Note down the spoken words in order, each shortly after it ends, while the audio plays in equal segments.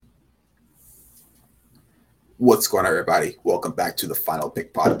What's going on, everybody? Welcome back to the Final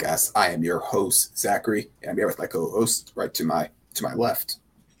Pick Podcast. I am your host, Zachary, and I'm here with my co-host right to my left.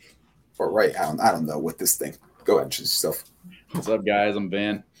 Or right, I don't know what this thing. Go ahead and introduce yourself. What's up, guys? I'm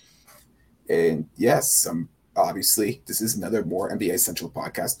Van. And yes, obviously this is another more NBA Central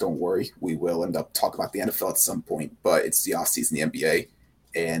podcast. Don't worry, we will end up talking about the NFL at some point, but it's the offseason, the NBA,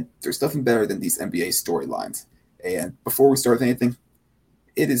 and there's nothing better than these NBA storylines. And before we start with anything,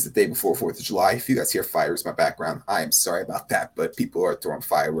 it is the day before 4th of July. If you guys hear fires in my background, I am sorry about that, but people are throwing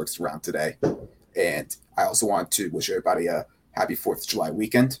fireworks around today. And I also want to wish everybody a happy 4th of July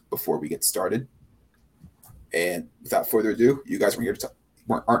weekend before we get started. And without further ado, you guys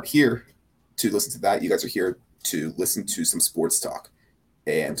aren't here to listen to that. You guys are here to listen to some sports talk.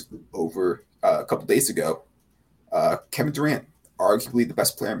 And over a couple days ago, Kevin Durant, arguably the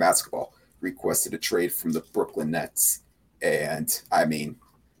best player in basketball, requested a trade from the Brooklyn Nets. And I mean,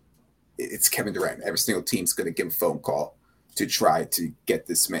 it's Kevin Durant. Every single team's going to give a phone call to try to get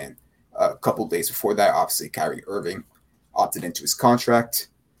this man. A couple days before that, obviously, Kyrie Irving opted into his contract.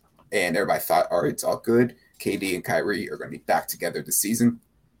 And everybody thought, all right, it's all good. KD and Kyrie are going to be back together this season.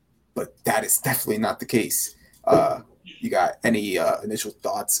 But that is definitely not the case. You got any initial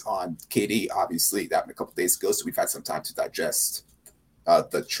thoughts on KD? Obviously, that happened a couple days ago, so we've had some time to digest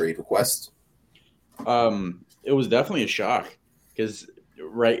the trade request. It was definitely a shock because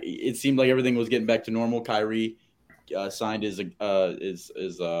it seemed like everything was getting back to normal. Kyrie signed his fifth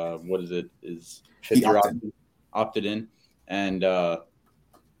year opted in, and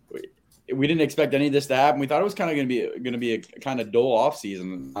we didn't expect any of this to happen. We thought it was kind of going to be a kind of dull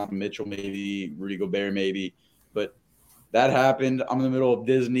offseason. Mitchell maybe, Rudy Gobert maybe, but that happened. I'm in the middle of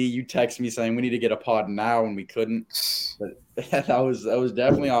Disney. You text me saying we need to get a pod now, and we couldn't. But that was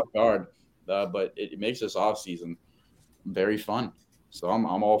definitely off guard. But it makes this offseason very fun. So I'm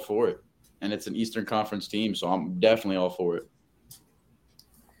all for it. And it's an Eastern Conference team, so I'm definitely all for it.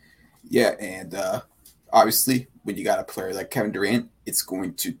 Yeah, and obviously when you got a player like Kevin Durant, it's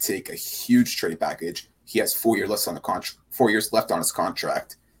going to take a huge trade package. He has 4 years left on the contract. 4 years left on his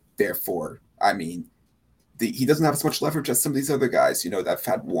contract. Therefore, I mean, he doesn't have as much leverage as some of these other guys, that have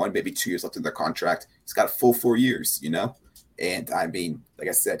had 1, maybe 2 years left in their contract. He's got a full 4 years, And I mean, like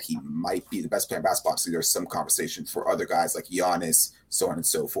I said, he might be the best player in basketball. So there's some conversation for other guys like Giannis, so on and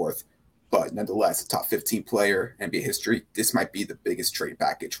so forth. But nonetheless, a top 15 player in NBA history, this might be the biggest trade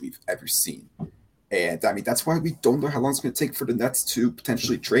package we've ever seen. And I mean, that's why we don't know how long it's going to take for the Nets to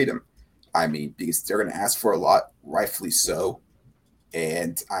potentially trade him. I mean, because they're going to ask for a lot, rightfully so.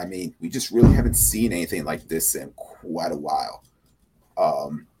 And I mean, we just really haven't seen anything like this in quite a while.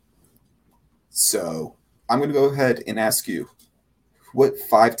 So I'm going to go ahead and ask you, what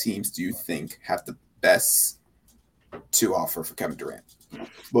 5 teams do you think have the best to offer for Kevin Durant?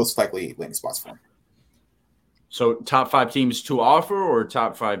 Most likely landing spots for him. So top 5 teams to offer or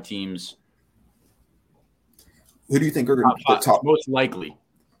top 5 teams? Who do you think are going to be the top? Most likely.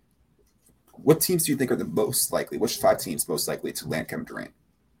 What teams do you think are the most likely? Which 5 teams most likely to land Kevin Durant?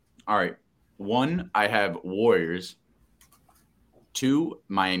 All right. 1, I have Warriors. 2,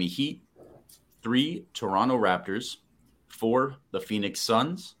 Miami Heat. 3, Toronto Raptors. 4, the Phoenix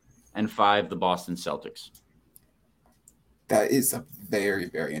Suns. And 5, the Boston Celtics. That is a very,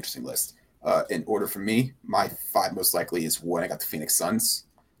 very interesting list. In order for me, my 5 most likely is 1, I got the Phoenix Suns,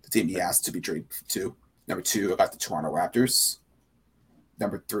 the team he asked to be traded to. Number 2, I got the Toronto Raptors.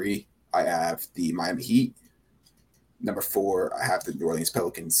 Number 3, I have the Miami Heat. Number 4, I have the New Orleans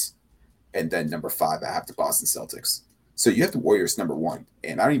Pelicans. And then number 5, I have the Boston Celtics. So you have the Warriors number 1,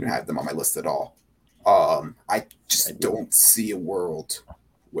 and I don't even have them on my list at all. I just don't see a world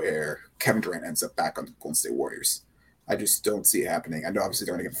where Kevin Durant ends up back on the Golden State Warriors. I just don't see it happening. I know obviously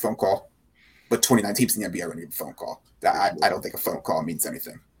they're going to get a phone call, but 29 teams in the NBA are going to get a phone call. I don't think a phone call means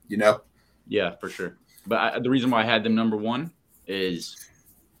anything, Yeah, for sure. But the reason why I had them number 1 is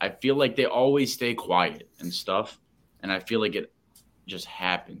I feel like they always stay quiet and stuff, and I feel like it just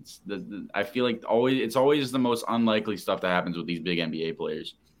happens. I feel like it's always the most unlikely stuff that happens with these big NBA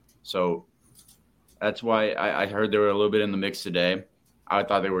players. So that's why I heard they were a little bit in the mix today. I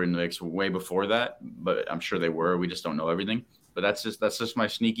thought they were in the mix way before that, but I'm sure they were. We just don't know everything. But that's just my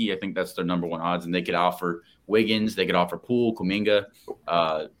sneaky. I think that's their number 1 odds, and they could offer Wiggins, they could offer Poole, Kuminga,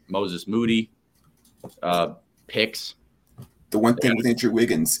 Moses Moody, picks. The one thing with Andrew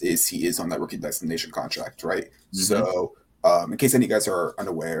Wiggins is he is on that rookie destination contract, right? Mm-hmm. So in case any of you guys are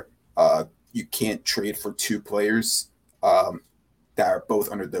unaware, you can't trade for 2 players that are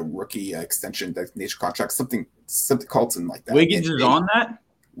both under the rookie extension destination contract, something called something like that. Wiggins is on that?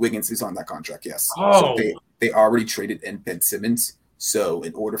 Wiggins is on that contract, yes. Oh. So they already traded in Ben Simmons. So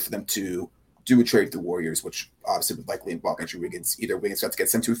in order for them to do a trade with the Warriors, which obviously would likely involve Andrew Wiggins. Either Wiggins has to get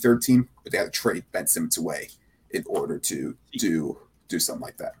sent to a third team, or they have to trade Ben Simmons away in order to do something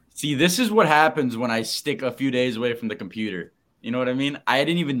like that. See, this is what happens when I stick a few days away from the computer. You know what I mean? I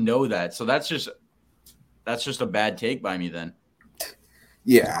didn't even know that. So that's just a bad take by me then.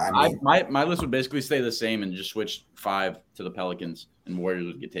 Yeah, I mean, my list would basically stay the same and just switch 5 to the Pelicans and Warriors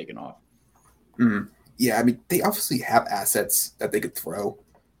would get taken off. Yeah, I mean, they obviously have assets that they could throw.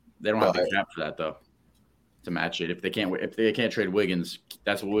 They don't have the cap for that though, to match it. If they can't trade Wiggins,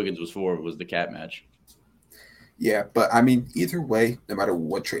 that's what Wiggins was for, was the cap match. Yeah, but I mean, either way, no matter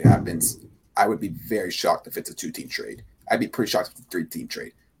what trade happens, I would be very shocked if it's a 2-team trade. I'd be pretty shocked if it's a 3-team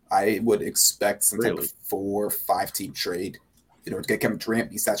trade. I would expect some type of 4 or 5-team trade in order to get Kevin Durant,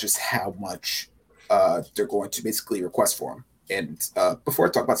 because that's just how much they're going to basically request for him. And before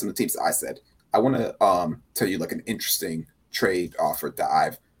I talk about some of the teams that I said, I want to tell you like an interesting trade offer that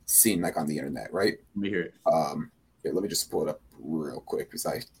I've seen like on the internet, right? Let me hear it. Here, let me just pull it up real quick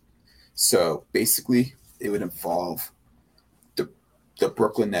so basically it would involve the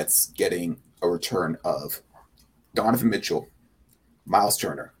Brooklyn Nets getting a return of Donovan Mitchell, Miles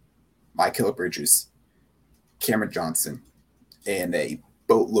Turner, Mikal Bridges, Cameron Johnson, and a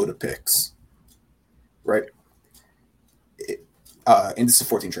boatload of picks, right? And this is a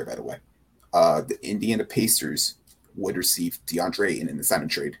 14 trade, by the way. The Indiana Pacers would receive DeAndre Ayton in the sign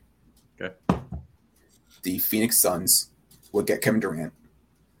and trade. Okay. The Phoenix Suns would get Kevin Durant,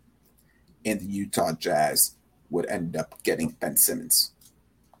 and the Utah Jazz would end up getting Ben Simmons.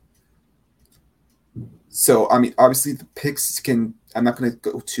 So, I mean, obviously the picks I'm not going to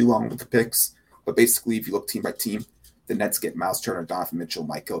go too long with the picks, but basically if you look team by team, the Nets get Miles Turner, Donovan Mitchell,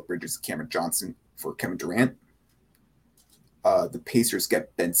 Mikal Bridges, Cameron Johnson for Kevin Durant. The Pacers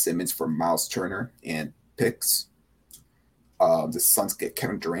get Ben Simmons for Miles Turner and picks. The Suns get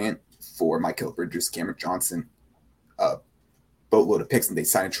Kevin Durant for Mikal Bridges, Cameron Johnson, boatload of picks, and they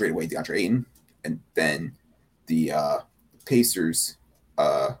sign and trade away DeAndre Ayton. And then the Pacers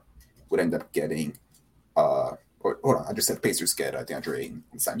would end up getting hold on, I just said Pacers get DeAndre Ayton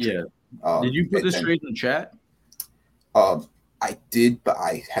and sign trade. Did you put this trade in the chat? I did, but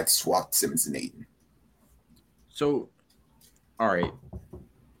I had swapped Simmons and Ayton. So, all right.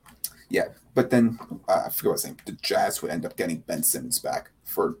 Yeah, but then I forgot what I was saying. The Jazz would end up getting Ben Simmons back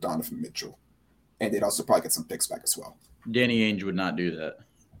for Donovan Mitchell. And they'd also probably get some picks back as well. Danny Ainge would not do that.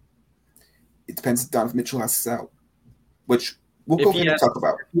 It depends if Donovan Mitchell asks out, which we'll go ahead and talk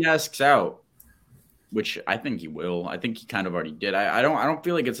about. If he asks out, which I think he will. I think he kind of already did. I don't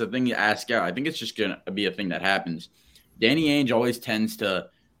feel like it's a thing to ask out. I think it's just going to be a thing that happens. Danny Ainge always tends to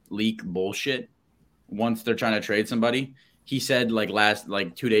leak bullshit once they're trying to trade somebody. He said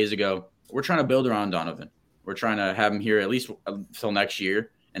 2 days ago, we're trying to build around Donovan. We're trying to have him here at least until next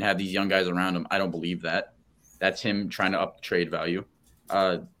year and have these young guys around him. I don't believe that. That's him trying to up the trade value.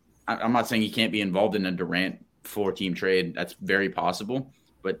 I'm not saying he can't be involved in a Durant 4-team trade. That's very possible.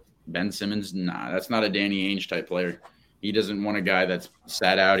 But Ben Simmons, that's not a Danny Ainge type player. He doesn't want a guy that's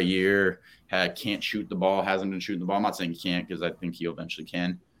sat out a year, can't shoot the ball, hasn't been shooting the ball. I'm not saying he can't, because I think he eventually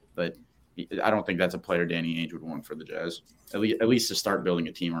can. But I don't think that's a player Danny Ainge would want for the Jazz, at least to start building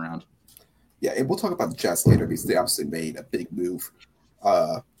a team around. Yeah, and we'll talk about the Jazz later, because they obviously made a big move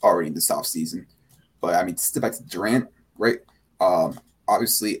already in this offseason. But, I mean, still back to Durant, right?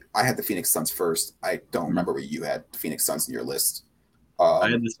 Obviously, I had the Phoenix Suns first. I don't remember where you had the Phoenix Suns in your list. I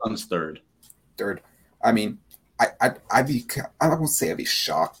had the Suns third. Third. I mean, I won't say I'd be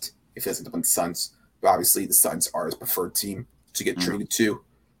shocked if it doesn't end up on the Suns, but obviously the Suns are his preferred team to get traded to.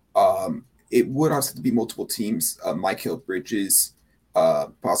 It would also have to be multiple teams. Mikal Bridges,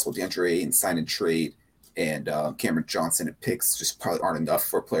 possible DeAndre Ayton sign and trade, and Cameron Johnson and picks just probably aren't enough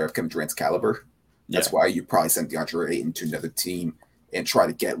for a player of Kevin Durant's caliber. That's why you probably send DeAndre Ayton to another team and try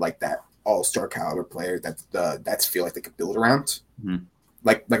to get like that all-star caliber player that's feel like they could build around. Mm-hmm.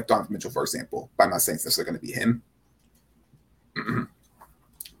 Like Donovan Mitchell, for example. But I'm not saying it's necessarily going to be him.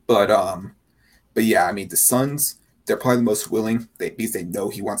 But yeah, I mean, the Suns, they're probably the most willing because they know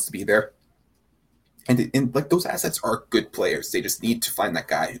he wants to be there. And like those assets are good players. They just need to find that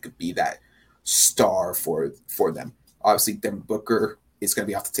guy who could be that star for them. Obviously, Devin Booker is going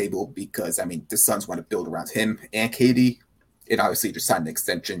to be off the table because, I mean, the Suns want to build around him and KD. And obviously just signed an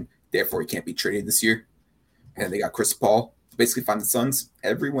extension. Therefore, he can't be traded this year. And they got Chris Paul to basically find the Suns.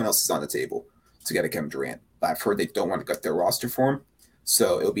 Everyone else is on the table to get a Kevin Durant. But I've heard they don't want to gut their roster for him.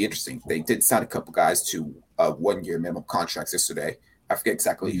 So it'll be interesting. They did sign a couple guys to 1-year minimum contracts yesterday. I forget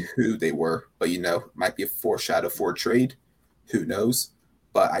exactly who they were, but might be a foreshadow for a trade. Who knows?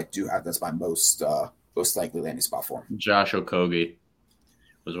 But I do have that's my most likely landing spot for him. Josh Okogie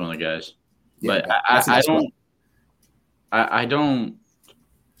was one of the guys. Yeah, But that's a nice one. I don't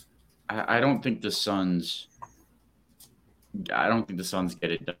I don't think the Suns. I don't think the Suns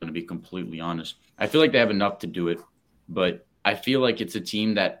get it done, to be completely honest. I feel like they have enough to do it, but I feel like it's a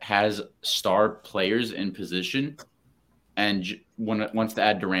team that has star players in position and wants to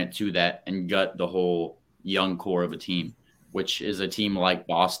add Durant to that and gut the whole young core of a team, which is a team like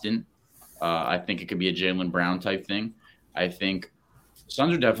Boston. I think it could be a Jaylen Brown type thing. I think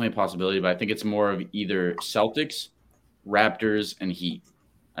Suns are definitely a possibility, but I think it's more of either Celtics, Raptors, and Heat.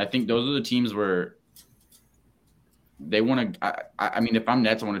 I think those are the teams where they want to. I mean, if I'm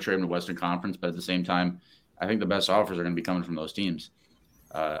Nets, I want to trade them to Western Conference, but at the same time, I think the best offers are going to be coming from those teams.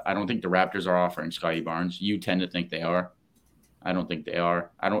 I don't think the Raptors are offering Scotty Barnes. You tend to think they are. I don't think they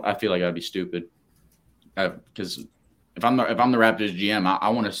are. I feel like I'd be stupid because if I'm the Raptors GM, I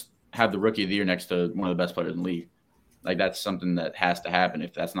want to have the Rookie of the Year next to one of the best players in the league. Like that's something that has to happen.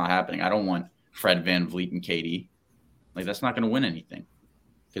 If that's not happening, I don't want Fred VanVleet and KD. Like that's not going to win anything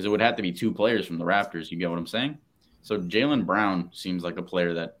because it would have to be two players from the Raptors. You get what I'm saying? So Jaylen Brown seems like a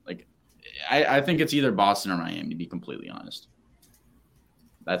player that like I think it's either Boston or Miami, to be completely honest.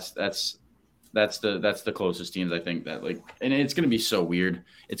 That's the closest teams I think that like, and it's going to be so weird.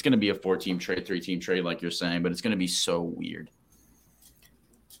 It's going to be a 4-team trade, 3-team trade, like you're saying, but it's going to be so weird.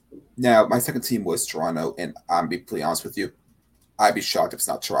 Now, my second team was Toronto, and I'm be completely honest with you. I'd be shocked if it's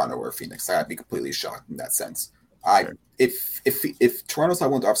not Toronto or Phoenix. I'd be completely shocked in that sense. Sure. If Toronto's not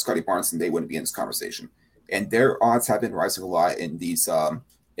willing to offer Scotty Barnes, then they wouldn't be in this conversation. And their odds have been rising a lot in these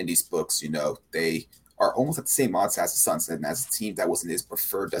books. You know, they are almost at the same odds as the Suns, and as a team that wasn't his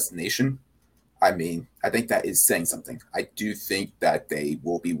preferred destination. I mean, I think that is saying something. I do think that they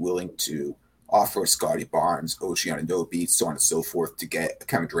will be willing to offer Scotty Barnes, OG Anunoby, so on and so forth to get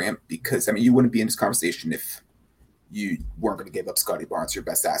Kevin Durant because, I mean, you wouldn't be in this conversation if you weren't going to give up Scotty Barnes, your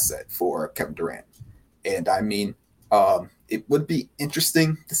best asset, for Kevin Durant. And I mean, it would be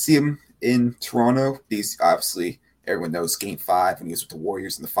interesting to see him in Toronto because obviously everyone knows Game 5 when he was with the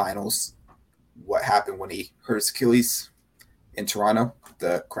Warriors in the finals. What happened when he hurt his Achilles in Toronto?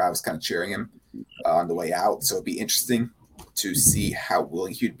 The crowd was kind of cheering him on the way out. So it'd be interesting to see how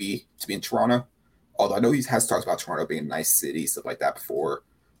willing he'd be to be in Toronto. Although I know he has talked about Toronto being a nice city, stuff like that before.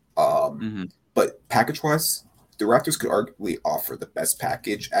 But package-wise, the Raptors could arguably offer the best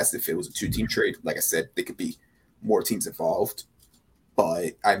package as if it was a 2-team trade. Like I said, there could be more teams involved.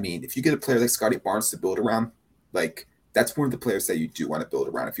 But, I mean, if you get a player like Scotty Barnes to build around, like, that's one of the players that you do want to build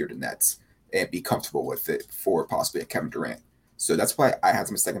around if you're the Nets and be comfortable with it for possibly a Kevin Durant. So that's why I had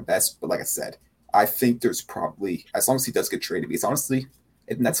him second best. But like I said, I think there's probably, as long as he does get traded, because honestly,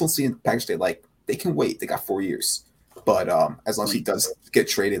 if Nets don't see in the package they like, they can wait. They got 4 years. But as long as he does get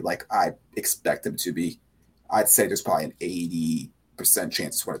traded, like I expect him to be, I'd say there's probably an 80%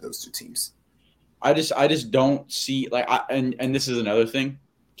 chance it's one of those two teams. I just don't see like and this is another thing.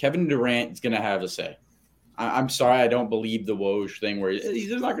 Kevin Durant is going to have a say. I'm sorry, I don't believe the Woj thing where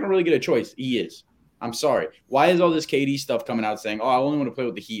he's not going to really get a choice. He is. I'm sorry. Why is all this KD stuff coming out saying, "Oh, I only want to play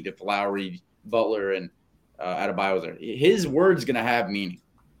with the Heat if Lowry, Butler, and Adebayo was there"? His word's going to have meaning.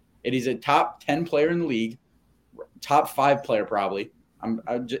 It is a top 10 player in the league, top 5 player probably.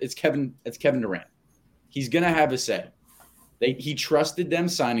 It's Kevin Durant. He's going to have a say. He trusted them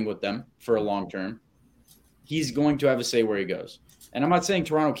signing with them for a long term. He's going to have a say where he goes. And I'm not saying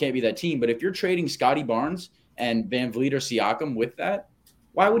Toronto can't be that team, but if you're trading Scotty Barnes and VanVleet or Siakam with that,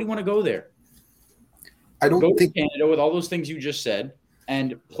 why would he want to go there? I don't go think to Canada with all those things you just said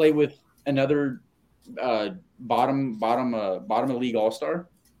and play with another bottom of league all-star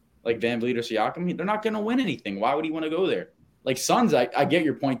like VanVleet or Siakam. They're not going to win anything. Why would he want to go there? Like Suns, I get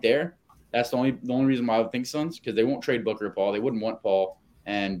your point there. That's the only reason why I would think Suns, because they won't trade Booker or Paul. They wouldn't want Paul,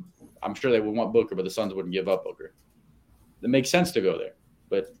 and I'm sure they would want Booker, but the Suns wouldn't give up Booker. It makes sense to go there.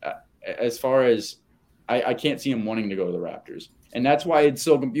 But as far as I can't see him wanting to go to the Raptors. And that's why it's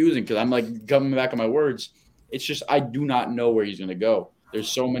so confusing, because I'm like coming back on my words. It's just I do not know where he's going to go. There's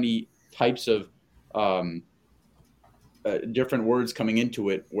so many types of different words coming into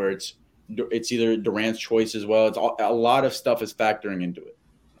it where it's either Durant's choice as well. It's a lot of stuff is factoring into it.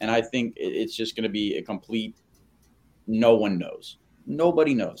 And I think it's just going to be a complete no one knows.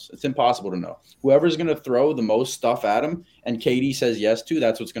 Nobody knows. It's impossible to know. Whoever's going to throw the most stuff at him and KD says yes to,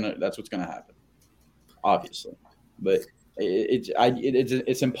 that's what's going to happen. Obviously. But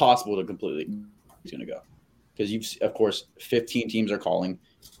it's impossible to completely he's going to go. Because of course 15 teams are calling.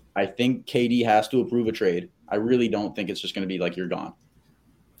 I think KD has to approve a trade. I really don't think it's just going to be like you're gone.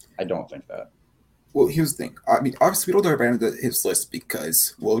 I don't think that. Well, here's the thing. I mean, obviously, we don't know about his list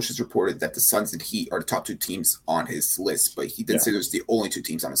because Woj has reported that the Suns and Heat are the top 2 teams on his list, but he didn't say there's the only 2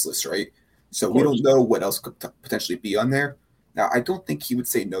 teams on his list, right? So we don't know what else could potentially be on there. Now, I don't think he would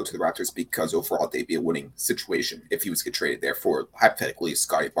say no to the Raptors because overall they'd be a winning situation if he was to get traded there for hypothetically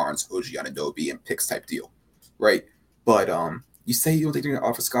Scotty Barnes, OG Anunoby, and picks type deal, right? But you say you don't think they're going to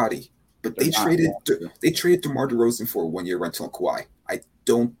offer Scotty, but they traded DeMar DeRozan for a 1-year rental on Kawhi. I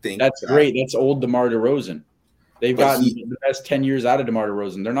don't think that's great. That's old DeMar DeRozan. They've gotten the best 10 years out of DeMar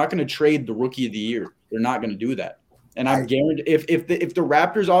DeRozan. They're not going to trade the rookie of the year. They're not going to do that. And I'm guaranteed if the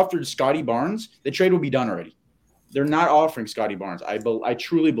Raptors offered Scotty Barnes, the trade would be done already. They're not offering Scotty Barnes. I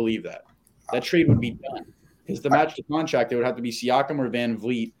truly believe that. That trade would be done. Because to match the contract, it would have to be Siakam or Van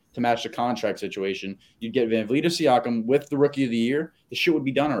Vliet to match the contract situation. You'd get Van Vliet or Siakam with the rookie of the year. The shit would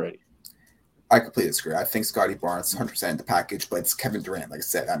be done already. I completely disagree. I think Scotty Barnes is 100% in the package, but it's Kevin Durant. Like I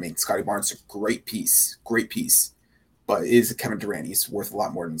said, I mean, Scotty Barnes is a great piece, but it is Kevin Durant. He's worth a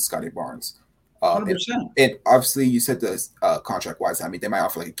lot more than Scotty Barnes. 100%. And obviously, you said the contract-wise, I mean, they might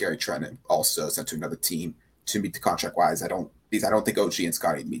offer like a Gary Trent and also sent to another team to meet the contract-wise. I don't think OG and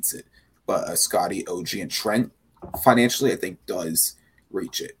Scotty meets it, but Scotty, OG, and Trent financially, I think, does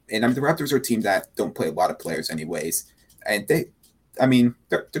reach it. And I mean, the Raptors are a team that don't play a lot of players anyways, and they're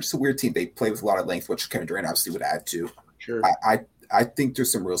just a weird team. They play with a lot of length, which Kevin Durant obviously would add to. Sure. I think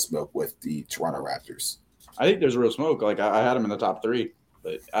there's some real smoke with the Toronto Raptors. I think there's real smoke. Like I had them in the top 3,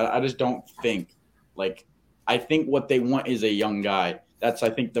 but I just don't think I think what they want is a young guy. That's,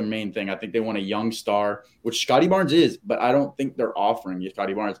 I think, the main thing. I think they want a young star, which Scotty Barnes is, but I don't think they're offering you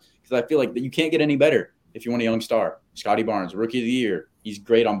Scotty Barnes because I feel like that you can't get any better if you want a young star. Scotty Barnes, rookie of the year. He's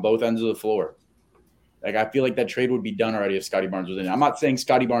great on both ends of the floor. Like, I feel like that trade would be done already if Scotty Barnes was in it. I'm not saying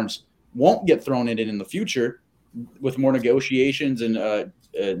Scotty Barnes won't get thrown in it in the future with more negotiations and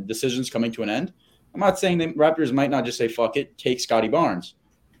decisions coming to an end. I'm not saying the Raptors might not just say, fuck it, take Scotty Barnes.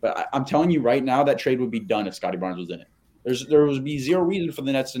 But I'm telling you right now, that trade would be done if Scotty Barnes was in it. There would be zero reason for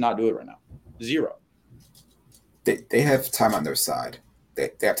the Nets to not do it right now. Zero. They have time on their side. They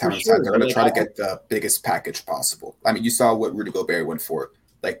have time on their side. They're going to try to get the biggest package possible. I mean, you saw what Rudy Gobert went for.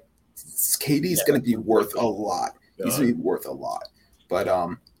 Like, KD is going to be worth a lot. He's going to be worth a lot. But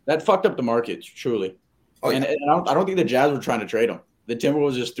that fucked up the market, truly. And I don't think the Jazz were trying to trade him. The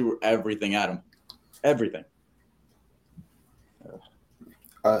Timberwolves just threw everything at him. Everything.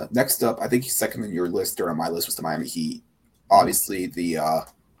 Next up, I think he's second on your list or on my list was the Miami Heat. Obviously, the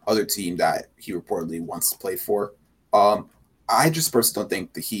other team that he reportedly wants to play for. I just personally don't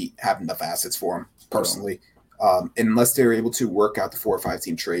think the Heat have enough assets for him, personally, unless they're able to work out the 4 or 5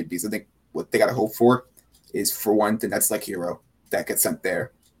 team trade. Because I think what they got to hope for is, for one, the Nets like Hero that gets sent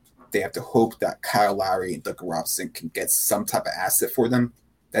there. They have to hope that Kyle Lowry and Duncan Robinson can get some type of asset for them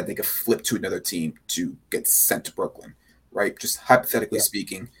that they could flip to another team to get sent to Brooklyn, right? Just hypothetically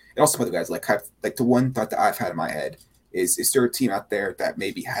speaking. And also some other guys, like the one thought that I've had in my head is there a team out there that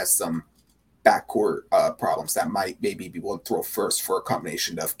maybe has some backcourt problems that might maybe be willing to throw first for a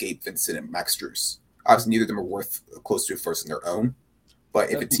combination of Gabe Vincent and Max Strus? Obviously, neither of them are worth close to a first on their own.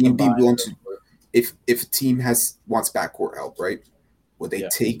 But if a team be willing to, if a team wants backcourt help, right? Would they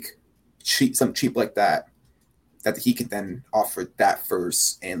take something cheap like that he can then offer that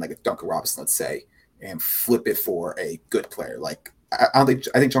first and like a Duncan Robinson, let's say, and flip it for a good player? Like, I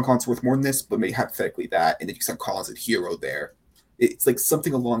think John Collins is worth more than this, but maybe hypothetically that, and then you send Collins and Hero there. It's like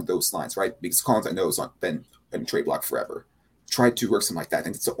something along those lines, right? Because Collins, I know, has not been in trade block forever. Try to work something like that. I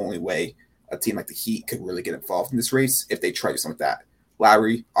think it's the only way a team like the Heat could really get involved in this race if they try to do something like that.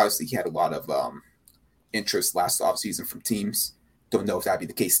 Lowry, obviously, he had a lot of interest last offseason from teams. Don't know if that'd be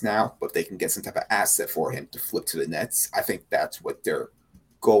the case now, but if they can get some type of asset for him to flip to the Nets, I think that's what their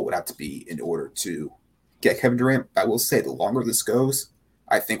goal would have to be in order to get Kevin Durant. I will say the longer this goes,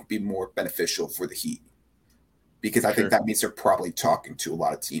 I think would be more beneficial for the Heat, because I think that means they're probably talking to a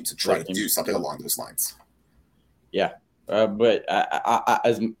lot of teams to try to do something along those lines. Yeah, but I,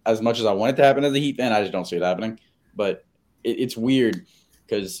 as much as I want it to happen as a Heat fan, I just don't see it happening. But it's weird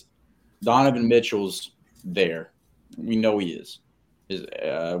because Donovan Mitchell's there. We know he is.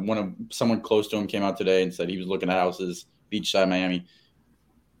 Someone close to him came out today and said he was looking at houses beachside Miami.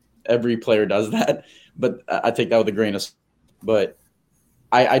 Every player does that, but I take that with a grain of salt. But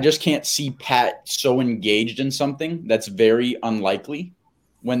I just can't see Pat so engaged in something that's very unlikely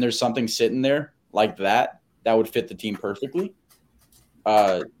when there's something sitting there like that would fit the team perfectly.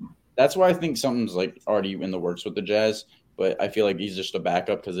 That's why I think something's like already in the works with the Jazz, but I feel like he's just a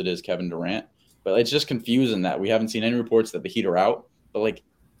backup because it is Kevin Durant. But it's just confusing that we haven't seen any reports that the Heat are out. But, like,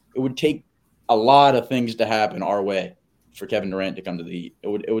 it would take a lot of things to happen our way for Kevin Durant to come to the Heat.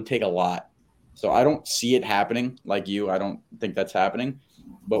 It would take a lot. So I don't see it happening like you. I don't think that's happening.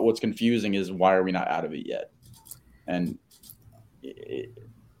 But what's confusing is why are we not out of it yet? And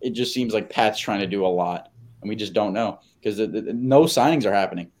it just seems like Pat's trying to do a lot, and we just don't know because no signings are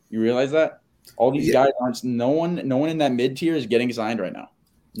happening. You realize that all these guys aren't. No one in that mid tier is getting signed right now.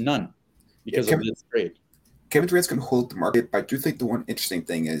 None because of this trade. Kevin Durant's going to hold the market, but I do think the one interesting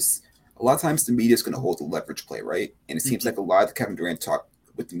thing is a lot of times the media is going to hold the leverage play, right? And it seems like a lot of the Kevin Durant talk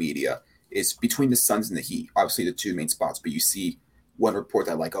with the media is between the Suns and the Heat, obviously the two main spots. But you see one report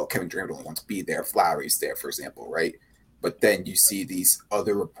that like, oh, Kevin Durant only wants to be there, Lowry's there, for example, right? But then you see these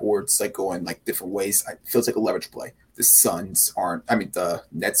other reports like going like different ways. It feels like a leverage play. The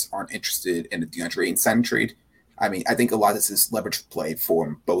Nets aren't interested in the DeAndre Ayton signing trade. I mean, I think a lot of this is leverage play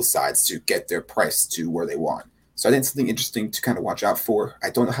for both sides to get their price to where they want. So I think it's something interesting to kind of watch out for.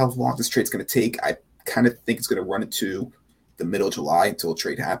 I don't know how long this trade's going to take. I kind of think it's going to run into the middle of July until a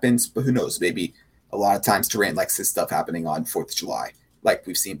trade happens. But who knows? Maybe a lot of times Durant likes his stuff happening on 4th of July, like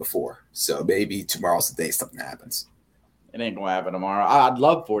we've seen before. So maybe tomorrow's the day something happens. It ain't going to happen tomorrow. I'd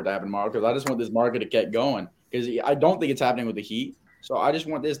love for it to happen tomorrow because I just want this market to get going because I don't think it's happening with the Heat. So I just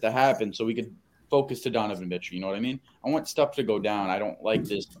want this to happen so we could focus to Donovan Mitchell. You know what I mean? I want stuff to go down. I don't like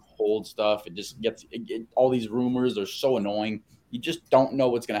this hold stuff. It just gets all these rumors. They're so annoying. You just don't know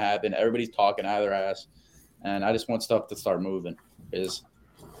what's going to happen. Everybody's talking out of their ass. And I just want stuff to start moving because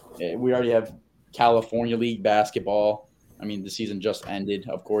we already have California League basketball. I mean, the season just ended,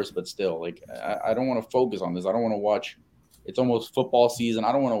 of course, but still, like, I don't want to focus on this. I don't want to watch. It's almost football season.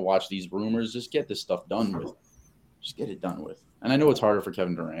 I don't want to watch these rumors. Just get this stuff done with. Just get it done with. And I know it's harder for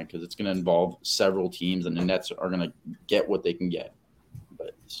Kevin Durant because it's going to involve several teams, and the Nets are going to get what they can get.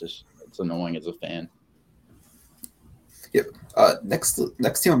 But it's annoying as a fan. Yep. Next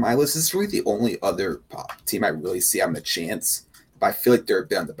team on my list is really the only other team I really see having a chance. But I feel like they're a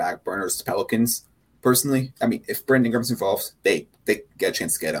bit on the back burner. It's the Pelicans. Personally, I mean, if Brandon Ingram's involved, they get a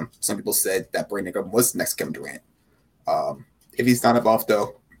chance to get him. Some people said that Brandon Ingram was the next Kevin Durant. If he's not involved,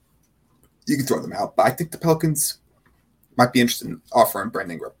 though, you can throw them out. But I think the Pelicans might be interested in offering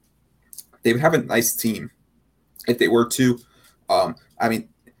Brandon Ingram. They would have a nice team if they were to. I mean,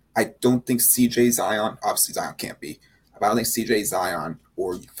 I don't think CJ Zion, obviously Zion can't be, but I don't think CJ Zion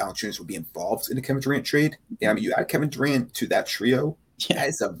or Valanciunas would be involved in a Kevin Durant trade. Yeah, I mean, you add Kevin Durant to that trio, that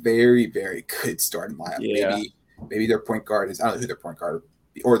is a very, very good starting lineup. Yeah. Maybe their point guard is, I don't know who their point guard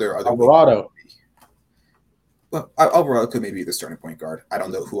or their other Alvarado. Well, Alvarado could maybe be the starting point guard. I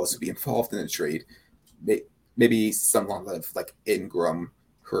don't know who else would be involved in the trade. Maybe someone like Ingram,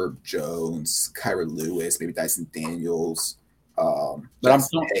 Herb Jones, Kyra Lewis, maybe Dyson Daniels,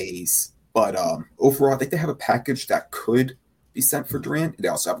 Hayes. But overall, I think they have a package that could be sent for Durant. They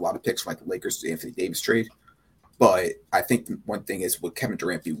also have a lot of picks from like the Lakers to Anthony Davis trade. But I think one thing is, would Kevin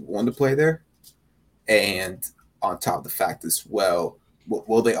Durant be willing to play there? And on top of the fact as well,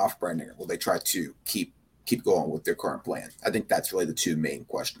 will they offer Brandon Ingram? Will they try to keep going with their current plan? I think that's really the two main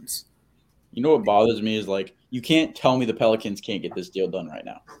questions. You know what bothers me is like you can't tell me the Pelicans can't get this deal done right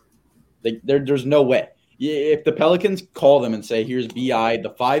now. There's no way. If the Pelicans call them and say, "Here's BI,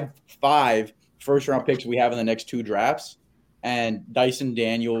 the five first-round picks we have in the next 2 drafts, and Dyson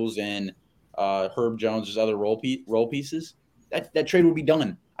Daniels and Herb Jones, just other role pieces," that trade would be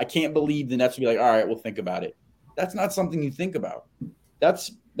done. I can't believe the Nets would be like, "All right, we'll think about it." That's not something you think about.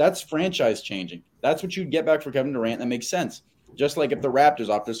 That's franchise changing. That's what you'd get back for Kevin Durant. That makes sense. Just like if the Raptors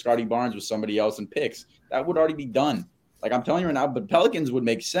offered Scottie Barnes with somebody else in picks, that would already be done. Like I'm telling you right now, but Pelicans would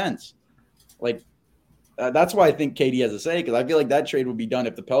make sense. Like that's why I think KD has a say, because I feel like that trade would be done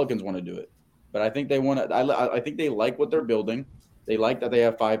if the Pelicans want to do it. But I think they want to. I think they like what they're building. They like that they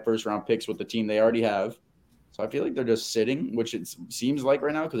have 5 first-round picks with the team they already have. So I feel like they're just sitting, which it seems like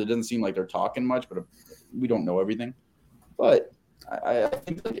right now, because it doesn't seem like they're talking much, but we don't know everything. But I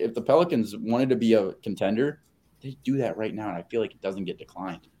think if the Pelicans wanted to be a contender, they do that right now, and I feel like it doesn't get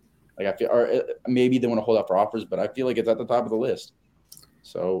declined. Like I feel, or maybe they want to hold out for offers, but I feel like it's at the top of the list.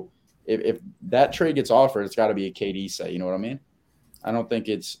 So if that trade gets offered, it's got to be a KD say. You know what I mean? I don't think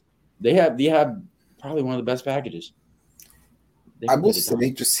it's they have probably one of the best packages. I will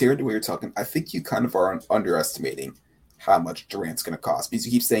say, just hearing the way you're talking, I think you kind of are underestimating how much Durant's going to cost, because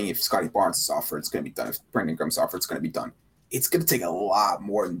you keep saying if Scottie Barnes is offered, it's going to be done. If Brandon Ingram's offered, it's going to be done. It's going to take a lot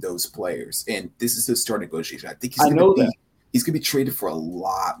more than those players, and this is the start negotiation. I think he's going to be traded for a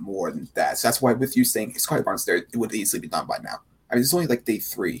lot more than that. So that's why, with you saying if Scottie Barnes there, it would easily be done by now. I mean, it's only like day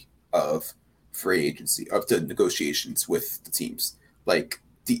 3 of free agency, of the negotiations with the teams. Like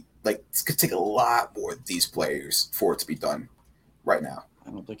it's going to take a lot more of these players for it to be done right now. I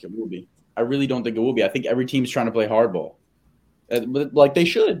don't think it will be. I really don't think it will be. I think every team's trying to play hardball, like they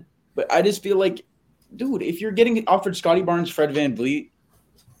should. But I just feel like, dude, if you're getting offered Scottie Barnes, Fred VanVleet,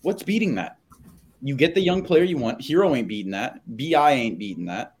 what's beating that? You get the young player you want. Hero ain't beating that. BI ain't beating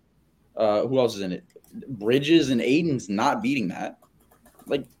that. Who else is in it? Bridges and Aiden's not beating that.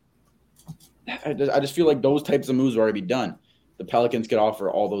 Like, I just feel like those types of moves will already be done. The Pelicans could offer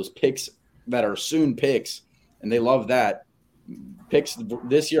all those picks that are soon picks, and they love that. Picks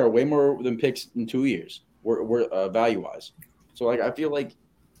this year are way more than picks in 2 years, we're value-wise. So, like, I feel like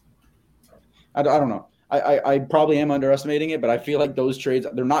I don't know. I probably am underestimating it, but I feel like those trades,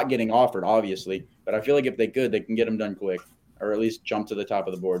 they're not getting offered, obviously. But I feel like if they could, they can get them done quick, or at least jump to the top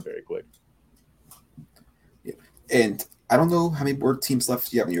of the board very quick. Yeah. And I don't know how many board teams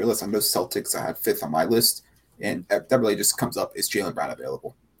left you have on your list. I know Celtics, I had 5th on my list. And that really just comes up, is Jaylen Brown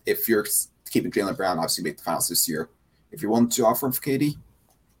available? If you're keeping Jaylen Brown, obviously make the finals this year. If you're willing to offer him for KD,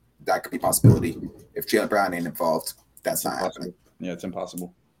 that could be a possibility. If Jaylen Brown ain't involved, that's not happening. Yeah, it's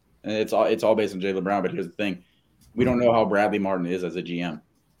impossible. And it's all based on Jaylen Brown. But here's the thing: we don't know how Bradley Martin is as a GM.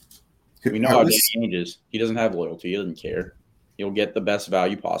 We know how Danny Ainge is. He doesn't have loyalty. He doesn't care. He'll get the best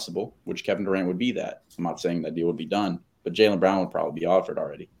value possible, which Kevin Durant would be that. I'm not saying that deal would be done, but Jaylen Brown would probably be offered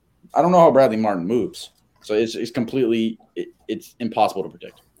already. I don't know how Bradley Martin moves, so it's completely it's impossible to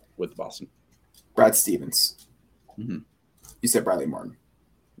predict with Boston. Brad Stevens. Mm-hmm. You said Bradley Martin.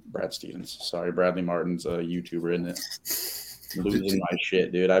 Brad Stevens. Sorry, Bradley Martin's a YouTuber, isn't it? Losing my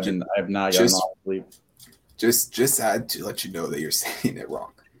shit, dude. I've not gotten off sleep. Just had to let you know that you're saying it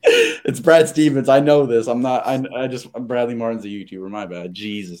wrong. It's Brad Stevens. I know this. I'm not. Bradley Martin's a YouTuber. My bad.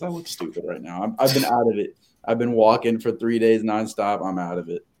 Jesus, I look stupid right now. I've been out of it. I've been walking for 3 days nonstop. I'm out of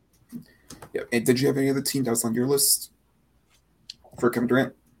it. Yeah. And did you have any other team that was on your list for Kevin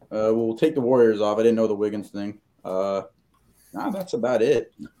Durant? We'll take the Warriors off. I didn't know the Wiggins thing. That's about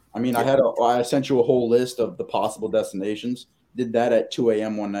it. I mean, yeah. I sent you a whole list of the possible destinations. Did that at 2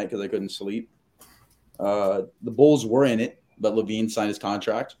 a.m. one night because I couldn't sleep. The Bulls were in it, but Levine signed his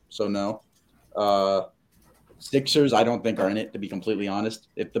contract, so no. Sixers, I don't think are in it, to be completely honest.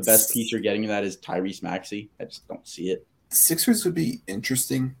 If the best piece you're getting in that is Tyrese Maxey, I just don't see it. Sixers would be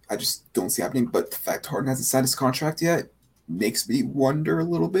interesting. I just don't see it happening. But the fact Harden hasn't signed his contract yet makes me wonder a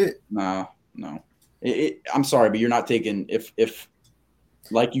little bit. No. I'm sorry, but you're not taking if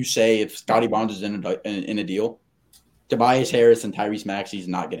like you say, if Scotty Barnes is in a deal, Tobias Harris and Tyrese Maxey is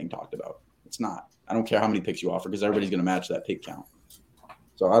not getting talked about. It's not. I don't care how many picks you offer because everybody's going to match that pick count.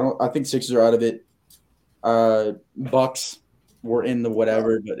 So I think Sixers are out of it. Bucks were in the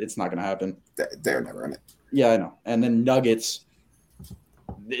whatever, but it's not going to happen. They're never in it. Yeah, I know. And then Nuggets,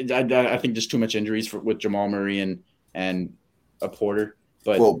 I think just too much injuries with Jamal Murray and a Porter.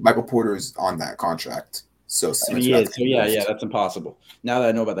 But Michael Porter is on that contract. So he is. So yeah, that's impossible. Now that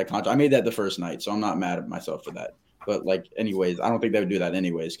I know about that contract, I made that the first night, so I'm not mad at myself for that. But anyways, I don't think they would do that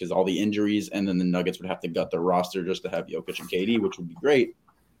anyways because all the injuries, and then the Nuggets would have to gut their roster just to have Jokic and KD, which would be great.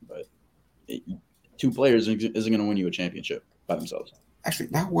 But 2 players isn't going to win you a championship by themselves. Actually,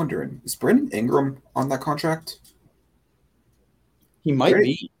 now wondering, is Brandon Ingram on that contract? He might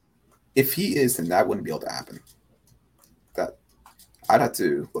be. If he is, then that wouldn't be able to happen. I'd have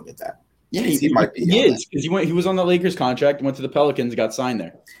to look at that. Yeah, he might be. He is because he was on the Lakers contract, went to the Pelicans, got signed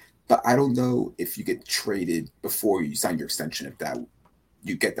there. But I don't know if you get traded before you sign your extension. If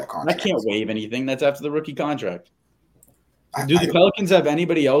you get that contract, I can't waive anything. That's after the rookie contract. Do the Pelicans have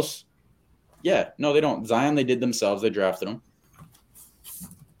anybody else? Yeah, no, they don't. Zion, they did themselves. They drafted him.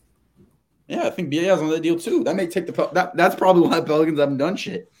 Yeah, I think BA's on that deal too. That may take that's probably why Pelicans haven't done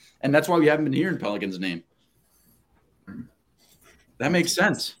shit, and that's why we haven't been hearing Pelicans' name. That makes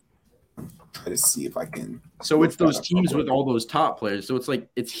sense. Try to see if I can. So it's those teams with all those top players. So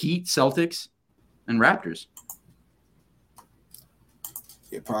it's Heat, Celtics, and Raptors.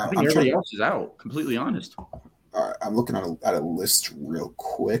 Yeah, I think everybody else is out. Completely honest. All right, I'm looking at a list real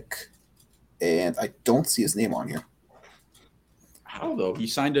quick, and I don't see his name on here. How though? He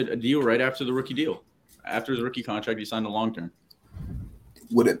signed a deal right after the rookie deal. After his rookie contract, he signed a long term.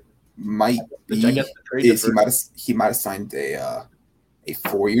 What it might be I guess is he might have signed a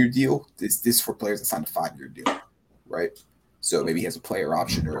 4-year deal. This for players that signed a 5-year deal, right? So maybe he has a player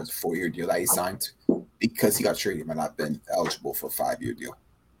option or a 4-year deal that he signed because he got traded. He might not have been eligible for a 5-year deal.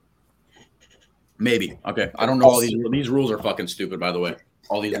 Maybe. Okay. I don't know. All these rules are fucking stupid, by the way.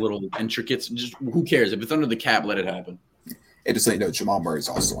 All these little intricates. Just who cares? If it's under the cap, let it happen. And just so you know, Jamal Murray is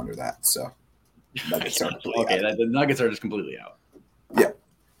also under that. So Nuggets are the Nuggets are just completely out. Yeah.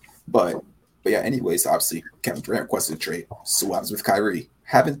 But yeah, anyways, obviously Kevin Durant requested a trade. So what happens with Kyrie?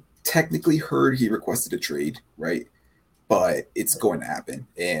 Haven't technically heard he requested a trade, right? But it's going to happen.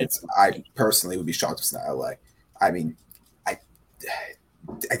 And I personally would be shocked if it's not LA. I mean, I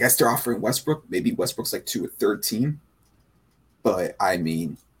guess they're offering Westbrook. Maybe Westbrook's like to a third team. But I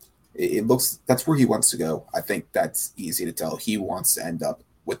mean, It looks that's where he wants to go. I think that's easy to tell. He wants to end up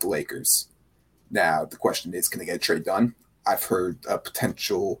with the Lakers. Now the question is, can they get a trade done? I've heard a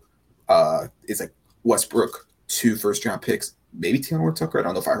potential is like Westbrook, 2 first-round picks, maybe Taylor Tucker. I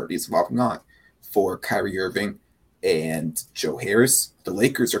don't know if I heard he's involved or not, for Kyrie Irving and Joe Harris. The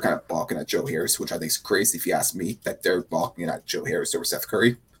Lakers are kind of balking at Joe Harris, which I think is crazy if you ask me, that they're balking at Joe Harris over Seth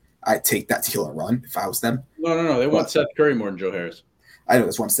Curry. I'd take that deal and run if I was them. No. They want Seth Curry more than Joe Harris. I know,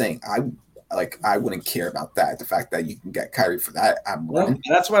 that's what I'm saying. I wouldn't care about that. The fact that you can get Kyrie for that, I'm running.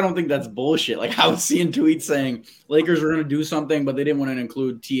 That's why I don't think that's bullshit. Like, I was seeing tweets saying Lakers were going to do something, but they didn't want to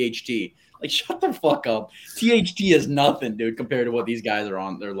include THT. Like, shut the fuck up. THT is nothing, dude, compared to what these guys are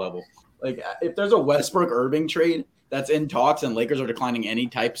on their level. Like, if there's a Westbrook Irving trade that's in talks and Lakers are declining any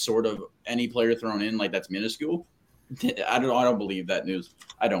player thrown in, like, that's minuscule, I don't believe that news.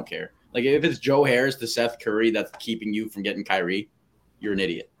 I don't care. Like, if it's Joe Harris to Seth Curry that's keeping you from getting Kyrie, you're an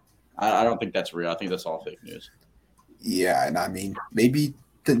idiot. I don't think that's real. I think that's all fake news. Yeah, and I mean, maybe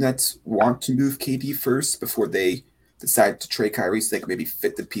the Nets want to move KD first before they decide to trade Kyrie, so they can maybe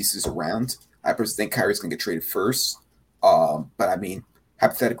fit the pieces around. I personally think Kyrie's going to get traded first. But I mean,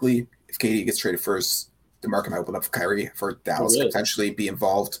 hypothetically, if KD gets traded first, the market might open up for Kyrie, for Dallas to potentially be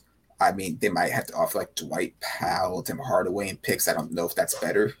involved. I mean, they might have to offer like Dwight Powell, Tim Hardaway, and picks. I don't know if that's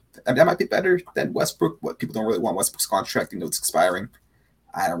better. I mean, that might be better than Westbrook. What people don't really want Westbrook's contract, it's expiring.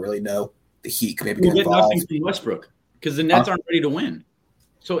 I don't really know. The Heat could maybe get involved. Nothing from Westbrook because the Nets aren't ready to win.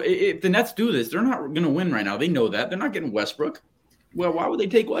 So if the Nets do this, they're not going to win right now. They know that. They're not getting Westbrook. Well, why would they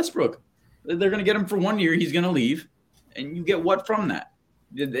take Westbrook? They're going to get him for 1 year. He's going to leave. And you get what from that?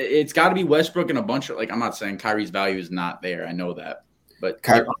 It's got to be Westbrook and a bunch of, like, I'm not saying Kyrie's value is not there. I know that. But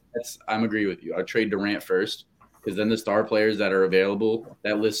I'm agree with you. I'd trade Durant first because then the star players that are available,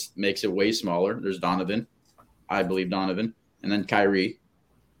 that list makes it way smaller. There's Donovan. I believe Donovan. And then Kyrie.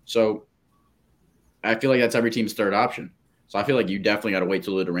 So I feel like that's every team's third option. So I feel like you definitely got to wait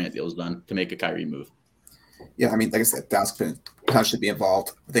till the Durant deal is done to make a Kyrie move. Yeah, I mean, like I said, Dallas could potentially be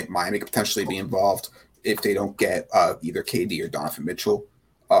involved. I think Miami could potentially be involved if they don't get either KD or Donovan Mitchell.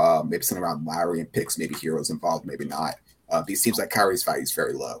 Maybe something around Lowry and picks, maybe Heroes involved, maybe not. These teams like Kyrie's value is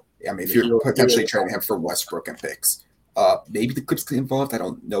very low. I mean, if you're potentially trading him for Westbrook and picks, maybe the Clips get involved. I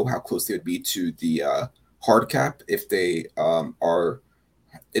don't know how close they would be to the hard cap if they have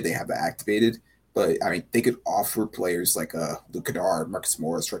that activated. But I mean, they could offer players like Luke Kennard, Marcus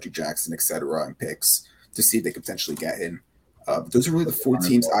Morris, Reggie Jackson, etc., and picks to see if they could potentially get him. Those are really the 4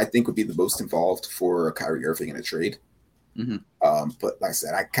 teams I think would be the most involved for Kyrie Irving in a trade. Mm-hmm. But like I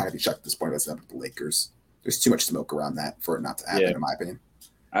said, I kind of be shocked at this point. That's not the Lakers. There's too much smoke around that for it not to happen, in my opinion.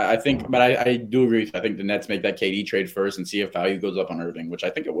 I think, but I do agree. I think the Nets make that KD trade first and see if value goes up on Irving, which I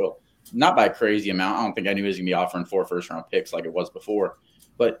think it will. Not by a crazy amount. I don't think anybody's gonna be offering 4 first-round picks like it was before,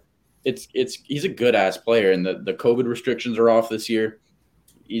 but he's a good ass player, and the COVID restrictions are off this year.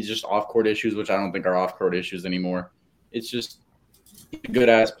 He's just off court issues, which I don't think are off court issues anymore. It's just a good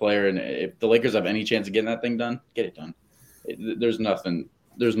ass player, and if the Lakers have any chance of getting that thing done, get it done. There's nothing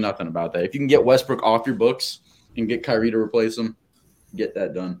about that. If you can get Westbrook off your books and get Kyrie to replace him, get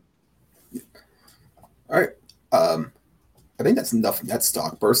that done. All right. I think that's enough Nets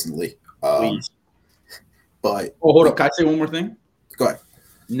talk personally. Please. But hold up. Can I say one more thing? Go ahead.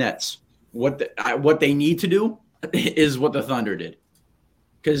 Nets. What they need to do is what the Thunder did,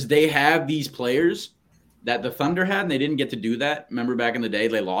 because they have these players that the Thunder had, and they didn't get to do that. Remember back in the day,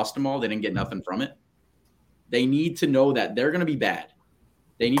 they lost them all. They didn't get nothing from it. They need to know that they're going to be bad.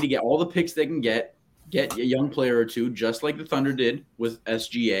 They need to get all the picks they can get a young player or two, just like the Thunder did with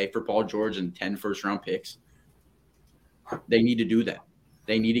SGA for Paul George and 10 first-round picks. They need to do that.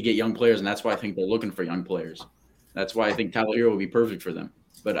 They need to get young players, and that's why I think they're looking for young players. That's why I think Tyler Hero would be perfect for them.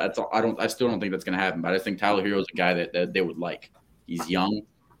 But I still don't think that's going to happen. But I think Tyler Hero is a guy that they would like. He's young.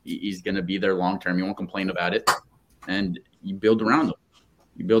 He's going to be there long term. You won't complain about it. And you build around him.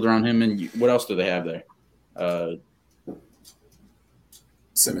 You build around him. And what else do they have there?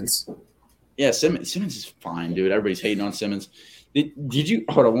 Simmons. Yeah, Simmons is fine, dude. Everybody's hating on Simmons. Did you –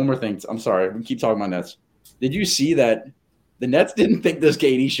 hold on, one more thing. I'm sorry. We keep talking about Nets. Did you see that the Nets didn't think this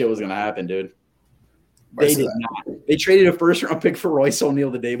KD shit was going to happen, dude? They did not. They traded a first-round pick for Royce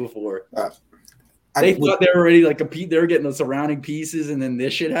O'Neal the day before. They thought they were ready to compete. They were getting the surrounding pieces, and then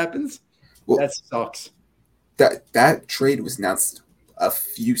this shit happens? Well, that sucks. That trade was announced a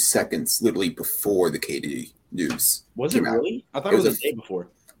few seconds literally before the KD news. Was it really? I thought it was a day before.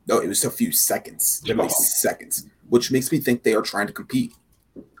 No, it was a few seconds. Literally seconds. Which makes me think they are trying to compete.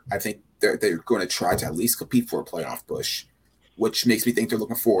 I think they're going to try to at least compete for a playoff push, which makes me think they're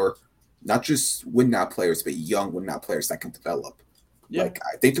looking for not just win-now players, but young win-now players that can develop. Yeah. Like,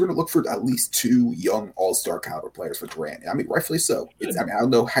 I think they're going to look for at least 2 young all-star caliber players for Durant. I mean, rightfully so. I don't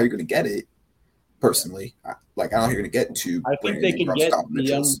know how you're going to get it personally. I don't know how you're going to get to I think they Brandon can Ingram's, get Donovan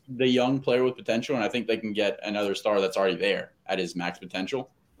Mitchell's. the young player with potential, and I think they can get another star that's already there at his max potential,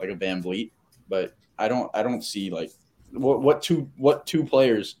 like a Van Vliet. But I don't see like what two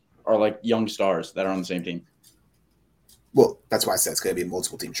players are like young stars that are on the same team. Well, that's why I said it's going to be a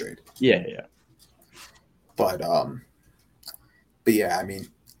multiple team trade. Yeah. But yeah, I mean,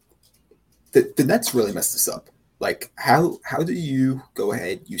 the Nets really messed this up. Like, how do you go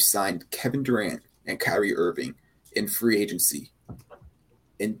ahead? You signed Kevin Durant and Kyrie Irving in free agency,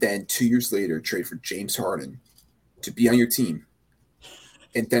 and then 2 years later trade for James Harden to be on your team,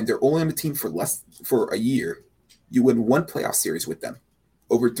 and then they're only on the team for a year. You win 1 playoff series with them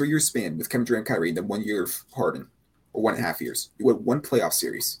over a 3-year span with Kevin Durant, Kyrie, and then 1 year of Harden, or 1.5 years. You win 1 playoff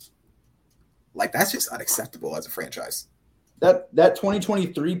series. Like, that's just unacceptable as a franchise. That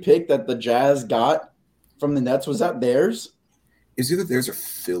 2023 pick that the Jazz got from the Nets, was that theirs? It's either theirs or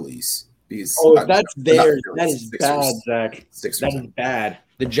Phillies. Because if that's theirs, that is bad, Zach. Sixers. That is bad.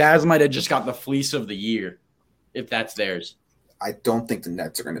 The Jazz might have just got the fleece of the year if that's theirs. I don't think the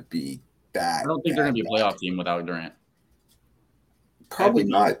Nets are going to be bad. I don't think they're going to be a playoff team without Durant. Probably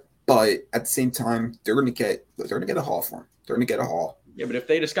not. But at the same time, they're going to get a haul for him. They're going to get a haul. Yeah, but if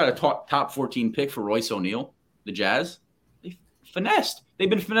they just got a top 14 pick for Royce O'Neal, the Jazz, they finessed. They've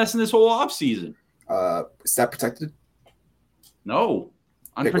been finessing this whole offseason. Is that protected? No.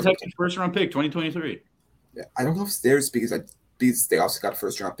 Unprotected first-round pick, 2023. Yeah, I don't know if it's theirs because they also got a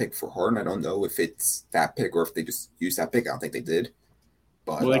first-round pick for Harden. I don't know if it's that pick or if they just used that pick. I don't think they did.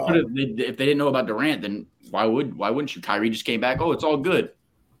 But well, they could have. If they didn't know about Durant, then why wouldn't you? Kyrie just came back. Oh, it's all good.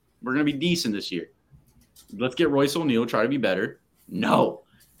 We're gonna be decent this year. Let's get Royce O'Neal. Try to be better. No,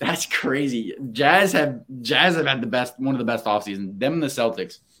 that's crazy. Jazz have had one of the best offseasons. Them and the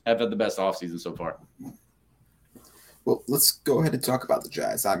Celtics have had the best offseason so far. Well, let's go ahead and talk about the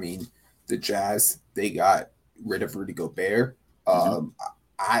Jazz. I mean, the Jazz, they got rid of Rudy Gobert. I'm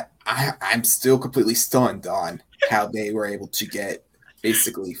still completely stunned on how they were able to get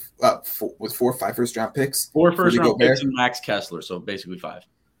basically 4 or 5 first-round picks. 4 first-round picks and Max Kessler, so basically 5.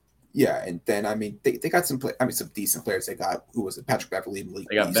 Yeah, and then I mean they got some decent players. They got Patrick Beverly, Malik.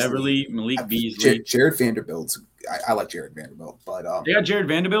 They got Beasley, Beverly, Malik Beasley, Jared Vanderbilt. I like Jared Vanderbilt, but they got Jared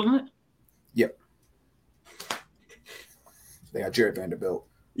Vanderbilt in it. Yep, they got Jared Vanderbilt.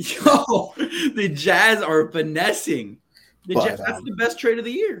 Yo, the Jazz are finessing. That's the best trade of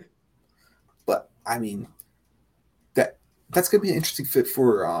the year. But I mean, that's gonna be an interesting fit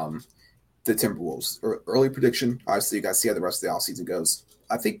for the Timberwolves. Early prediction. Obviously, you guys see how the rest of the offseason goes.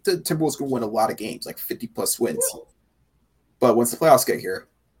 I think the Timberwolves going to win a lot of games, like 50-plus wins. But once the playoffs get here,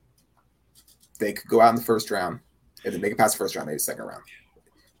 they could go out in the first round. If they make it past the first round, maybe the second round.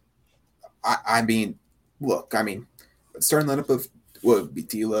 I mean, starting lineup of would be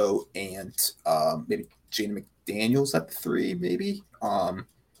D'Lo and maybe Jaden McDaniels at the 3, maybe. I'm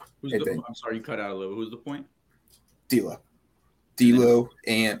sorry, you cut out a little. Who's the point? D'Lo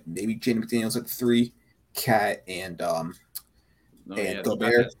and maybe Jaden McDaniels at the 3, Cat and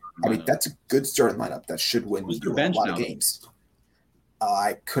Gobert. I mean, that's a good starting lineup. That should win a lot of games.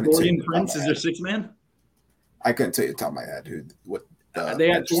 I couldn't tell you. Dorian Prince is their 6th man? I couldn't tell you the top of my head they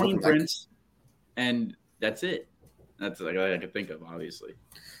had Dorian Prince, and that's it. That's like I could think of, obviously.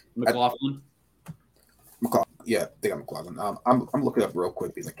 McLaughlin. Yeah, they got McLaughlin. I'm looking up real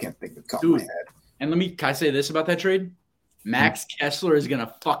quick because I can't think of the top of my head. And can I say this about that trade? Max Kessler is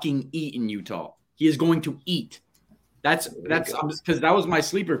gonna fucking eat in Utah. He is going to eat. That's because that was my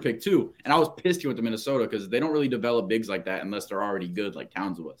sleeper pick too, and I was pissed he went to Minnesota because they don't really develop bigs like that unless they're already good, like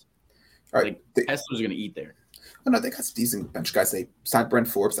Towns was. All right, Kessler's gonna eat there. Oh no, they got some decent bench guys. They signed Brent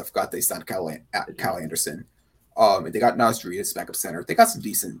Forbes. I forgot they signed Cal Anderson. They got Nas Drias, backup center. They got some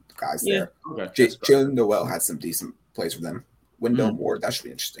decent guys there. Okay. Jalen Noel had some decent plays for them. Wendell Moore, that should be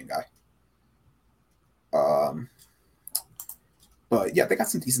an interesting guy. But yeah, they got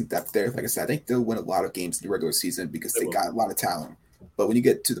some decent depth there. Like I said, I think they'll win a lot of games in the regular season because they got a lot of talent. But when you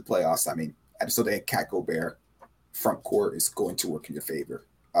get to the playoffs, I mean, I just know they had Cat Gobert. Front court is going to work in your favor,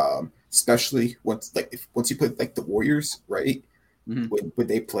 especially once you put like the Warriors, right? Mm-hmm. When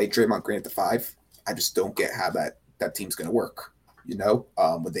they play Draymond Green at the 5, I just don't get how that team's going to work. You know,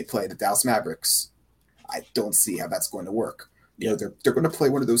 when they play the Dallas Mavericks, I don't see how that's going to work. You know, they're going to play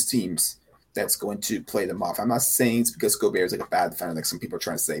one of those teams that's going to play them off. I'm not saying it's because Gobert is like a bad defender, like some people are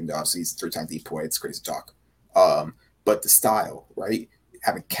trying to say. No, obviously he's 3-time DPOY. It's crazy talk. But the style, right?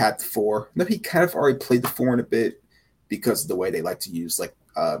 Having Cat the 4. No, he kind of already played the 4 in a bit because of the way they like to use like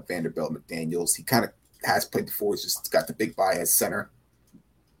Vanderbilt, McDaniels. He kind of has played the 4. He's just got the big bias center.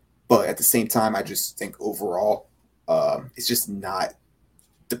 But at the same time, I just think overall, it's just not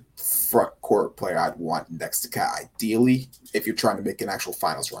the front court player I'd want next to Cat. Ideally, if you're trying to make an actual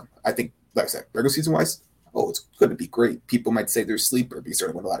finals run, I think, like I said, regular season wise, it's going to be great. People might say they're a sleeper because they're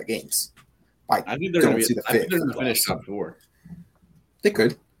going to win a lot of games. I think they're going to be. I think they're going to finish top 4. They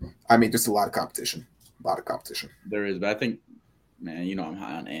could. I mean, there's a lot of competition. There is, but I think, man, I'm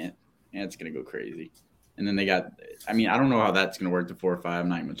high on Ant. Ant's going to go crazy. And then they got. I mean, I don't know how that's going to work. The 4 or 5. I'm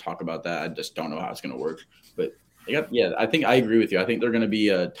not even going to talk about that. I just don't know how it's going to work. But they got. Yeah, I think I agree with you. I think they're going to be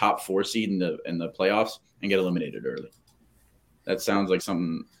a top 4 seed in the playoffs and get eliminated early. That sounds like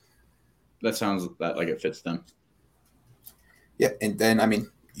something. That sounds like it fits them. Yeah, and then I mean,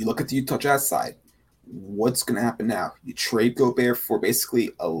 you look at the Utah Jazz side. What's going to happen now? You trade Gobert for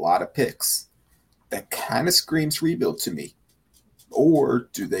basically a lot of picks. That kind of screams rebuild to me. Or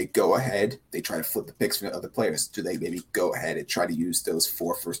do they go ahead? They try to flip the picks from the other players. Do they maybe go ahead and try to use those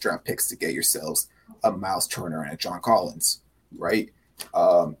 4 first-round picks to get yourselves a Miles Turner and a John Collins, right?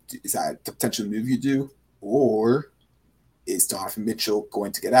 Is that the potential move you do? Or is Donovan Mitchell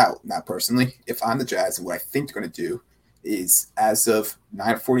going to get out? Now, personally, if I'm the Jazz, and what I think they're going to do is, as of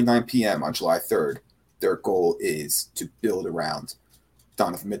 9:49 p.m. on July 3rd, their goal is to build around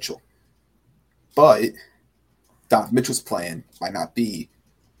Donovan Mitchell. But Donovan Mitchell's plan might not be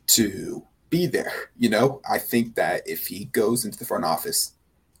to be there. I think that if he goes into the front office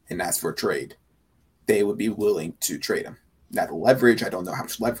and asks for a trade, they would be willing to trade him. Now, the leverage, I don't know how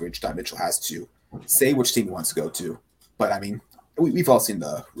much leverage Donovan Mitchell has to say which team he wants to go to. But, I mean, we've all seen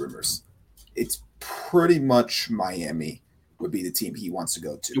the rumors. It's pretty much Miami would be the team he wants to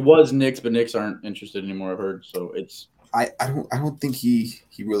go to. It was Knicks, but Knicks aren't interested anymore, I've heard. So it's I don't think he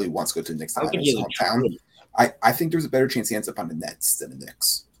really wants to go to the Knicks. I think his hometown. I think there's a better chance he ends up on the Nets than the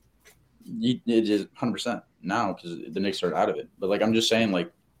Knicks. It is 100% now because the Knicks are out of it. But I'm just saying,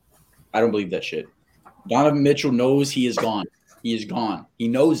 I don't believe that shit. Donovan Mitchell knows he is gone. He is gone. He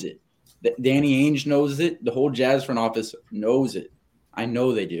knows it. Danny Ainge knows it. The whole Jazz front office knows it. I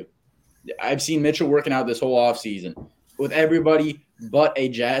know they do. I've seen Mitchell working out this whole offseason with everybody but a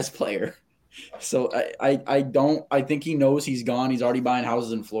Jazz player. So I think he knows he's gone. He's already buying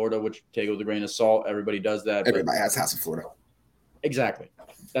houses in Florida, which take it with a grain of salt. Everybody does that. Everybody has a house in Florida. Exactly.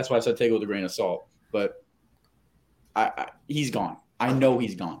 That's why I said take it with a grain of salt. But he's gone. I know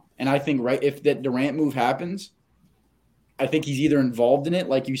he's gone. And I think if that Durant move happens, I think he's either involved in it,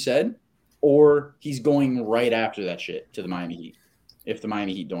 like you said, or he's going right after that shit to the Miami Heat if the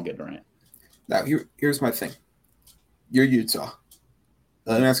Miami Heat don't get Durant. Now, here's my thing. You're Utah.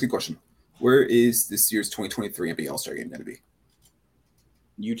 Let me ask you a question. Where is this year's 2023 NBA All-Star Game going to be?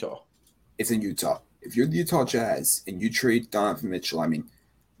 Utah. It's in Utah. If you're the Utah Jazz and you trade Donovan Mitchell, I mean,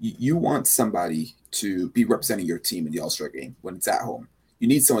 you want somebody to be representing your team in the All-Star Game when it's at home. You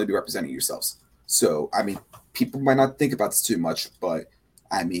need someone to be representing yourselves. So, I mean, people might not think about this too much, but,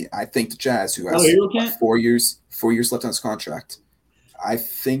 I mean, I think the Jazz, who has 4 years left on his contract, I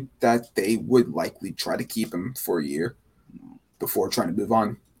think that they would likely try to keep him for a year before trying to move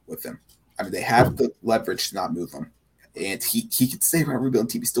on with him. I mean, they have the leverage to not move him. And he could stay around rebuilding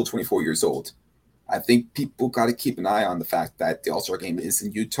team. He's still 24 years old. I think people got to keep an eye on the fact that the All-Star Game is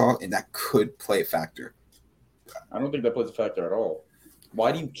in Utah, and that could play a factor. I don't think that plays a factor at all.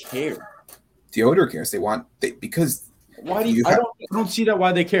 Why do you care? The owner cares. Because why do you? I don't see that.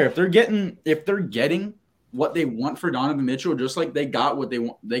 Why they care? If they're getting what they want for Donovan Mitchell, just like they got what they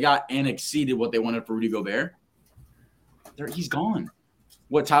want, they got and exceeded what they wanted for Rudy Gobert. He's gone.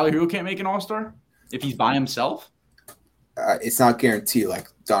 What, Tyler Hero can't make an All-Star if he's by himself? It's not guaranteed like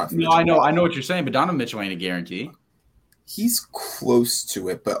Donovan Mitchell. I know what you're saying, but Donovan Mitchell ain't a guarantee. He's close to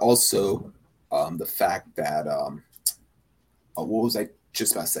it, but also the fact that what was I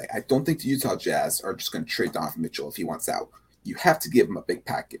just about to say? I don't think the Utah Jazz are just going to trade Donovan Mitchell if he wants out. You have to give him a big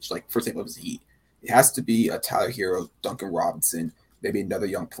package. Like, for example, his Heat. It has to be a Tyler Hero, Duncan Robinson, maybe another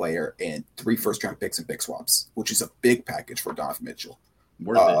young player, and 3 first-round picks and pick swaps, which is a big package for Donovan Mitchell.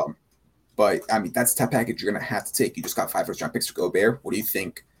 Worth it. But, I mean, that's the type of package you're going to have to take. You just got 5 first-round picks for Gobert. What do you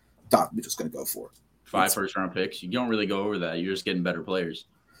think Donovan Mitchell's going to go for? 5 first-round picks? You don't really go over that. You're just getting better players.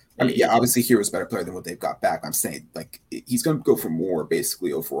 I mean, yeah, obviously Hero's a better player than what they've got back. I'm saying, like, he's going to go for more,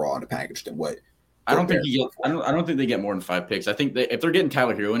 basically, overall in the package than what I don't think I don't think they get more than 5 picks. I think if they're getting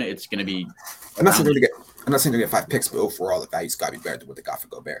Tyler Hero in it, it's going to be. I'm not saying they're get 5 picks, but overall the value's got to be better than what they got for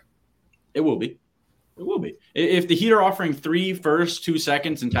Gobert. It will be. It will be. If the Heat are offering 3 firsts, 2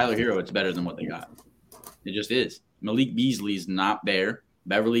 seconds, and Tyler Hero, it's better than what they got. It just is. Malik Beasley's not there.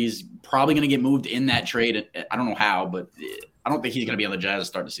 Beverly's probably going to get moved in that trade. I don't know how, but I don't think he's going to be on the Jazz to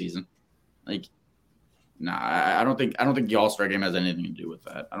start the season. Like, Nah, I don't think the All-Star game has anything to do with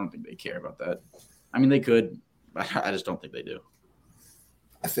that. I don't think they care about that. I mean, they could, but I just don't think they do.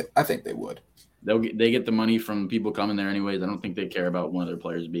 I think they would. They get the money from people coming there anyways. I don't think they care about one of their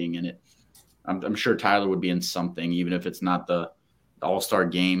players being in it. I'm sure Tyler would be in something, even if it's not the All-Star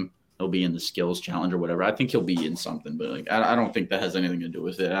game. He'll be in the skills challenge or whatever. I think he'll be in something, but like I don't think that has anything to do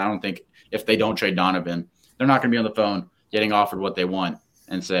with it. I don't think if they don't trade Donovan, they're not going to be on the phone getting offered what they want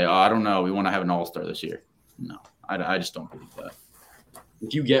and say, "Oh, I don't know, we want to have an All-Star this year." No, I just don't believe that.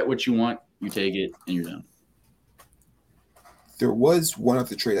 If you get what you want, you take it and you're done. There was one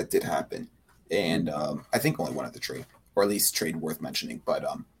other trade that did happen, and I think only one other trade, or at least trade worth mentioning. But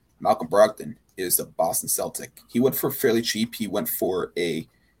Malcolm Brogdon is a Boston Celtic. He went for fairly cheap. He went for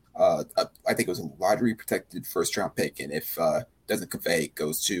I think it was a lottery protected first round pick, and if doesn't convey, it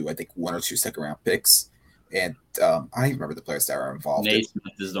goes to I think 1 or 2 second round picks. And I don't even remember the players that are involved.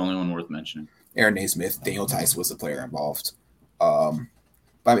 Naismith is the only one worth mentioning. Aaron Naismith, Daniel Tice was the player involved. But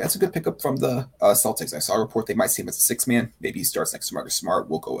I mean, that's a good pickup from the Celtics. I saw a report they might see him as a 6-man. Maybe he starts next to Marcus Smart.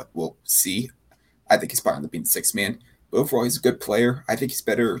 We'll see. I think he's probably going to be the 6-man. But overall, he's a good player. I think he's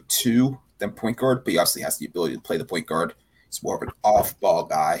better 2 than point guard, but he obviously has the ability to play the point guard. He's more of an off-ball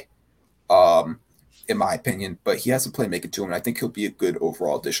guy, in my opinion. But he has a playmaking to him, and I think he'll be a good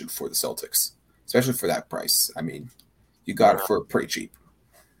overall addition for the Celtics, especially for that price. I mean, you got it for pretty cheap.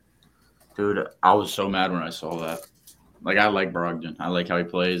 Dude, I was so mad when I saw that. Like, I like Brogdon. I like how he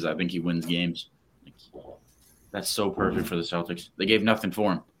plays. I think he wins games. Like, that's so perfect for the Celtics. They gave nothing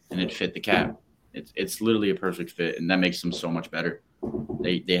for him, and it fit the cap. It's literally a perfect fit, and that makes them so much better.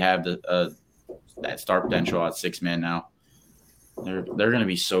 They have that star potential at 6-man now. They're going to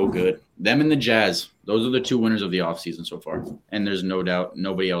be so good. Them and the Jazz, those are the 2 winners of the offseason so far, and there's no doubt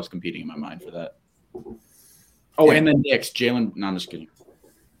nobody else competing in my mind for that. Oh, yeah. And the Knicks, Jalen. No, I'm just kidding.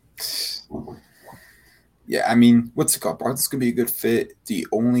 Yeah, I mean, what's it called? Brogdon's going to be a good fit. The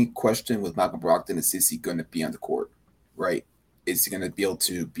only question with Malcolm Brogdon is he going to be on the court, right? Is he going to be able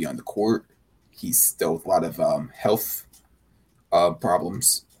to be on the court? He's still with a lot of health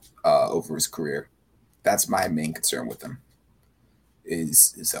problems over his career. That's my main concern with him,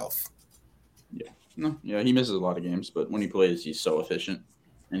 is his health. Yeah, he misses a lot of games, but when he plays, he's so efficient,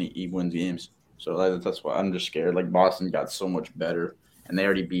 and he wins games. So that's why I'm just scared. Like, Boston got so much better, and they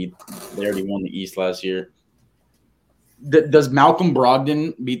already won the East last year. Does Malcolm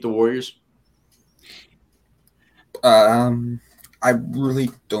Brogdon beat the Warriors? I really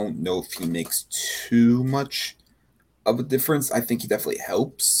don't know if he makes too much of a difference. I think he definitely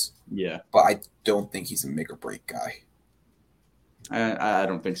helps. Yeah. But I don't think he's a make or break guy. I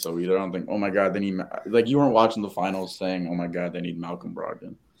don't think so either. I don't think, oh my God, they need, like, you weren't watching the finals saying, oh my God, they need Malcolm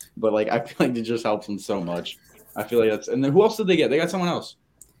Brogdon. But, like, I feel like it just helps them so much. I feel like that's, and then who else did they get? They got someone else.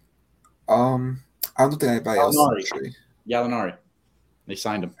 I don't think anybody else. Actually. Gallinari. They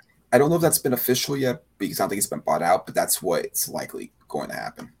signed him. I don't know if that's been official yet because I don't think it's been bought out, but that's what's likely going to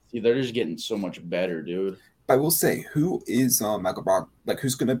happen. See, they're just getting so much better, dude. I will say, who is Malcolm Brogdon? Like,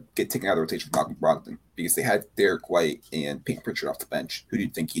 who's going to get taken out of the rotation for Malcolm Brogdon? Because they had Derek White and Peyton Pritchard off the bench. Who do you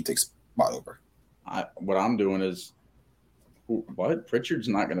think he takes spot over? What I'm doing is, what? Pritchard's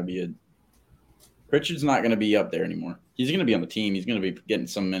not going to be up there anymore. He's going to be on the team. He's going to be getting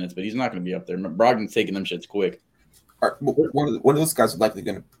some minutes, but he's not going to be up there. Brogdon's taking them shits quick. All right, one of those guys are likely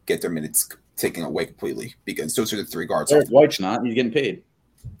going to get their minutes taken away completely because those are the 3 guards. Derek White's not. He's getting paid.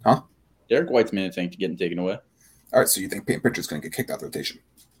 Huh? Derek White's minutes ain't getting taken away. All right, so you think Peyton Pritchard's going to get kicked out of the rotation?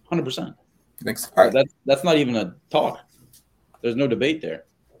 100%. Thanks. All right. That's not even a talk. There's no debate there.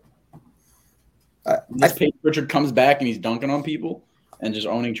 Peyton Pritchard comes back and he's dunking on people and just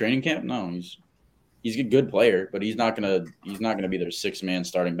owning training camp. No, he's a good player, but he's not gonna be their 6-man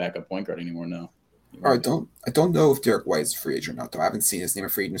starting backup point guard anymore. No. All right, I don't know if Derek White is a free agent or not, though. I haven't seen his name in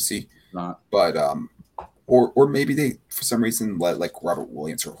free agency. Not. But or maybe they for some reason let like Robert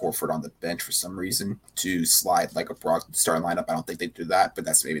Williams or Horford on the bench for some reason to slide like a Brogdon starting lineup. I don't think they do that, but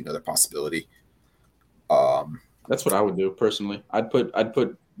that's maybe another possibility. That's what I would do personally. I'd put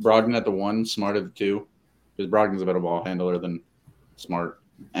Brogdon at the 1, Smart at the 2, because Brogdon's a better ball handler than Smart,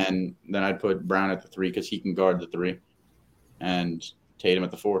 and then I'd put Brown at the 3 because he can guard the 3, and Tatum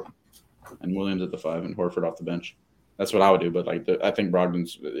at the 4. And Williams at the 5 and Horford off the bench. That's what I would do. But I think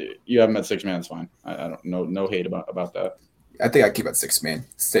Brogdon's. You have him at 6-man. That's fine. I don't no hate about that. I think I'd keep at 6-man.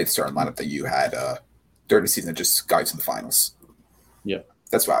 Stay the starting lineup that you had during the season that just got you to the finals. Yeah,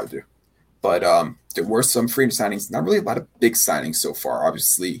 that's what I would do. But there were some free agent signings. Not really a lot of big signings so far.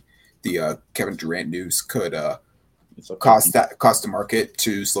 Obviously, the Kevin Durant news could cause the market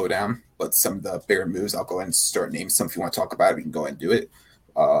to slow down. But some of the bigger moves, I'll go ahead and start naming some. If you want to talk about it, we can go ahead and do it.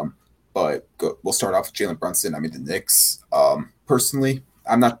 But we'll start off with Jalen Brunson. I mean, the Knicks. Personally,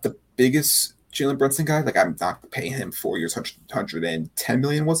 I'm not the biggest Jalen Brunson guy. Like, I'm not paying him 4 years, 110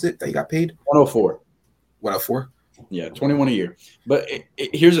 million. Was it that he got paid? 104. 104. Yeah, 21 a year. But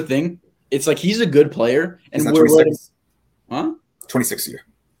here's the thing: it's like he's a good player, and He's we're 26. Huh? 26 a year.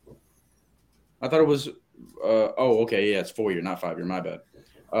 I thought it was. Okay, yeah, it's 4 year, not 5 year. My bad.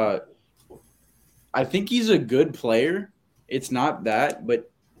 I think he's a good player. It's not that,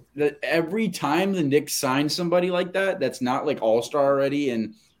 but that every time the Knicks sign somebody like that, that's not like all-star already,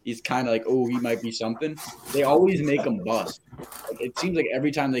 and he's kind of like, oh, he might be something. They always make him bust. Like, it seems like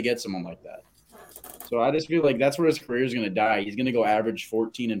every time they get someone like that. So I just feel like that's where his career is going to die. He's going to go average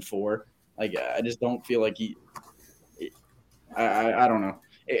 14-4. Like, I just don't feel like he. I don't know.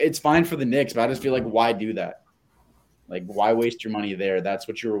 It's fine for the Knicks, but I just feel like why do that? Like, why waste your money there? That's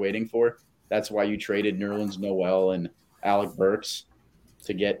what you were waiting for. That's why you traded Nerlens Noel and Alec Burks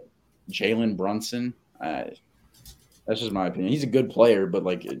to get Jalen Brunson. That's just my opinion. He's a good player, but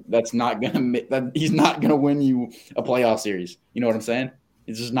like that's not gonna he's not gonna win you a playoff series. You know what I'm saying?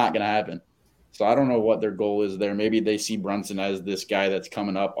 It's just not gonna happen. So I don't know what their goal is there. Maybe they see Brunson as this guy that's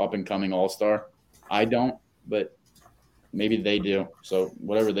coming up and coming all-star. I don't, but maybe they do. So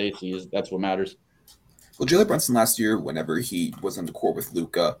whatever they see that's what matters. Well, Jalen Brunson last year, whenever he was on the court with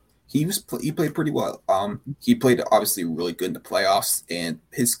Luka, he played pretty well. He played obviously really good in the playoffs, and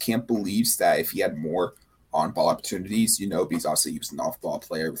his camp believes that if he had more on-ball opportunities, because obviously he was an off-ball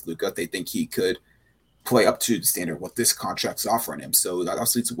player with Luka, they think he could play up to the standard of what this contract's offering him. So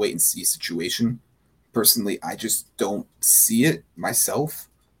obviously it's a wait and see situation. Personally, I just don't see it myself.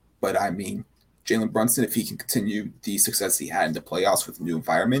 But I mean, Jalen Brunson, if he can continue the success he had in the playoffs with a new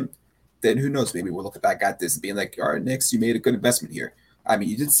environment, then who knows? Maybe we'll look back at this and being like, all right, Knicks, you made a good investment here. I mean,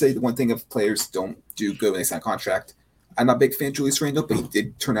 you did say the one thing of players don't do good when they sign a contract. I'm not a big fan of Julius Randle, but he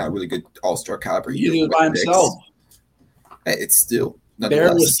did turn out a really good all-star caliber year. He was by himself. It's still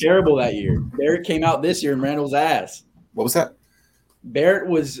Barrett was terrible that year. Barrett came out this year and Randall's ass. What was that? Barrett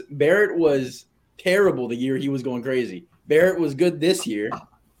was terrible the year he was going crazy. Barrett was good this year,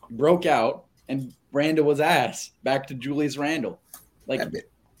 broke out, and Randall was ass. Back to Julius Randle. Like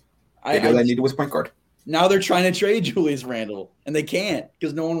I needed was point guard. Now they're trying to trade Julius Randle, and they can't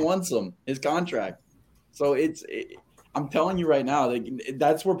because no one wants him, his contract. So I'm telling you right now,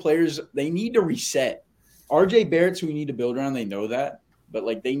 that's where players, they need to reset. RJ Barrett's who you need to build around. They know that, but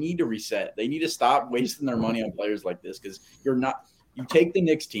like they need to reset. They need to stop wasting their money on players like this because you take the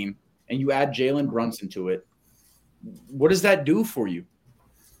Knicks team and you add Jalen Brunson to it. What does that do for you?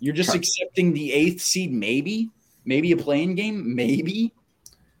 You're just accepting the 8th seed, maybe a playing game, maybe.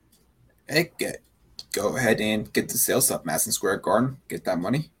 Hey, go ahead and get the sales up, Madison Square Garden, get that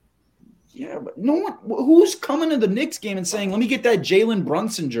money. Yeah, but no one who's coming to the Knicks game and saying, "Let me get that Jalen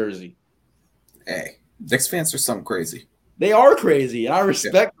Brunson jersey." Hey, Knicks fans are something crazy. They are crazy, and I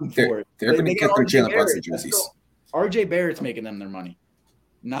respect them for it. They're going to get their Jalen Brunson jerseys. RJ Barrett's making them their money,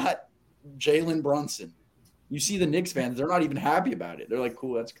 not Jalen Brunson. You see the Knicks fans, they're not even happy about it. They're like,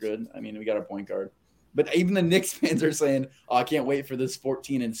 cool, that's good. I mean, we got a point guard. But even the Knicks fans are saying, oh, I can't wait for this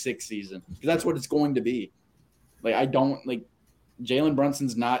 14-6 season because that's what it's going to be. Like, Jalen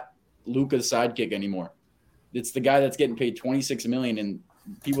Brunson's not Luka's sidekick anymore. It's the guy that's getting paid $26 million, and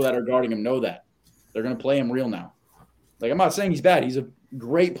people that are guarding him know that. They're going to play him real now. Like, I'm not saying he's bad. He's a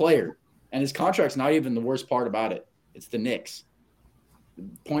great player, and his contract's not even the worst part about it. It's the Knicks.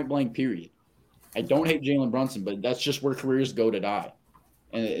 Point blank, period. I don't hate Jalen Brunson, but that's just where careers go to die.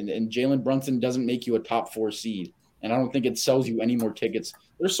 And Jalen Brunson doesn't make you a top 4 seed. And I don't think it sells you any more tickets.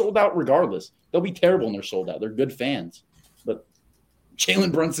 They're sold out regardless. They'll be terrible when they're sold out. They're good fans. But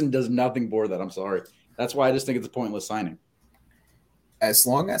Jalen Brunson does nothing for that. I'm sorry. That's why I just think it's a pointless signing. As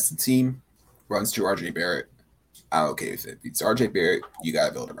long as the team runs through RJ Barrett, I'm okay with it. It's RJ Barrett, you got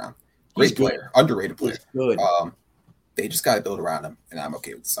to build around. Great player, underrated player. Good. They just got to build around him, and I'm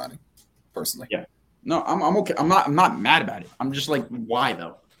okay with the signing, personally. Yeah. No, I'm okay. I'm not mad about it. I'm just like, why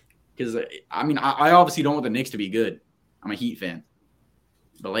though? Because I mean, I obviously don't want the Knicks to be good. I'm a Heat fan,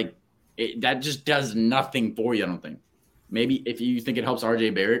 but like that just does nothing for you. I don't think. Maybe if you think it helps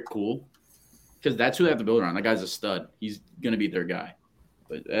RJ Barrett, cool, because that's who they have to build around. That guy's a stud. He's gonna be their guy.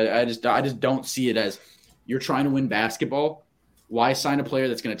 But I just don't see it as you're trying to win basketball. Why sign a player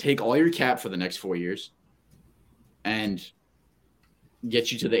that's gonna take all your cap for the next 4 years and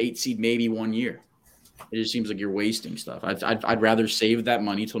get you to the 8th seed maybe 1 year? It just seems like you're wasting stuff. I'd rather save that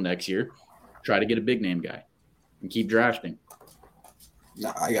money till next year, try to get a big name guy, and keep drafting.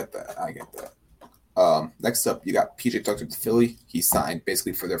 No, I get that. Next up, you got PJ Tucker to Philly. He signed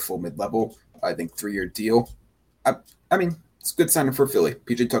basically for their full mid-level, I think 3-year deal. I mean, it's a good signing for Philly.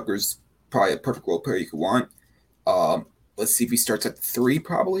 PJ Tucker's probably a perfect role player you could want. Um, let's see if he starts at the 3,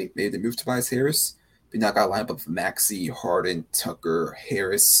 probably. Maybe they move Tobias Harris. But now got a lineup of Maxey, Harden, Tucker,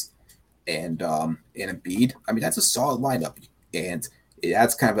 Harris, and Embiid. I mean, that's a solid lineup. And it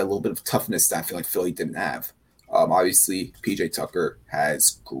adds kind of a little bit of toughness that I feel like Philly didn't have. Obviously, PJ Tucker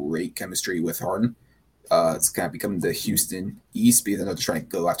has great chemistry with Harden. It's kind of becoming the Houston East because I know they're trying to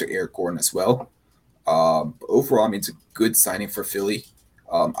go after Eric Gordon as well. But overall, I mean, it's a good signing for Philly.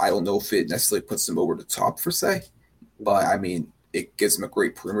 I don't know if it necessarily puts them over the top per se, but I mean, it gives them a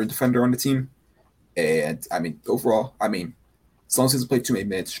great perimeter defender on the team. And I mean, overall, I mean, as long as he doesn't play too many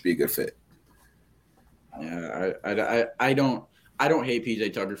minutes, it should be a good fit. Yeah, I don't hate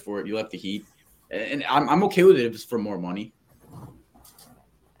PJ Tucker for it. You left the Heat, and I'm okay with it if it's for more money.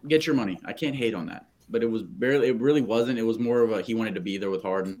 Get your money. I can't hate on that. But it really wasn't. It was more of a he wanted to be there with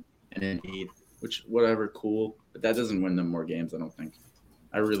Harden and Embiid, which whatever, cool. But that doesn't win them more games. I don't think.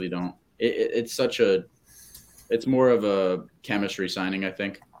 I really don't. It's more of a chemistry signing, I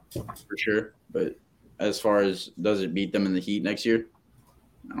think, for sure. But as far as does it beat them in the Heat next year?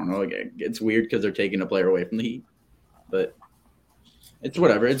 I don't know. It's weird because they're taking a player away from the Heat, but it's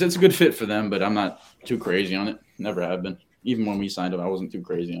whatever. It's a good fit for them, but I'm not too crazy on it. Never have been. Even when we signed him, I wasn't too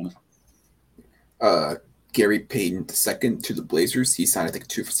crazy on it. Gary Payton II to the Blazers. He signed, I think, a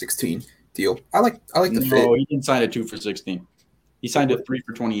 2 for 16 deal. I like the fit. No, he didn't sign a 2 for 16. He signed a 3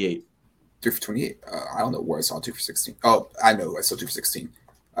 for 28. 3 for 28. I don't know where I saw 2 for 16. Oh, I know I saw 2 for 16.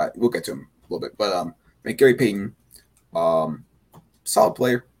 We'll get to him a little bit, but I mean, Gary Payton, solid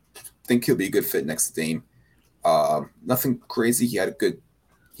player. Think he'll be a good fit next to Dame. Nothing crazy. He had a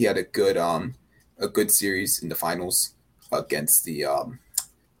good series in the finals against the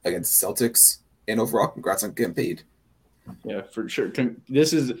Celtics. And overall, congrats on getting paid. Yeah, for sure.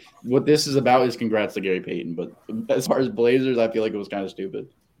 This is what this is about is congrats to Gary Payton. But as far as Blazers, I feel like it was kind of stupid.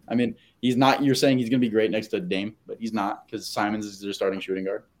 I mean, he's not. You're saying he's going to be great next to Dame, but he's not because Simons is their starting shooting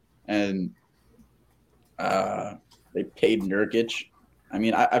guard, and they paid Nurkic. I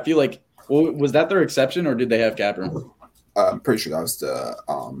mean, I feel like was that their exception or did they have cap room? I'm pretty sure that was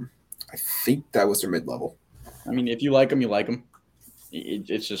I think that was their mid level. I mean, if you like them, you like them.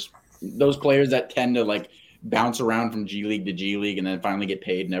 It's just those players that tend to like bounce around from G League to G League and then finally get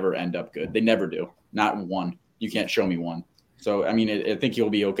paid never end up good. They never do. Not one. You can't show me one. So, I mean, I think he'll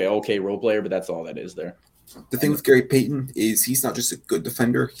be okay role player, but that's all that is there. The thing with Gary Payton is he's not just a good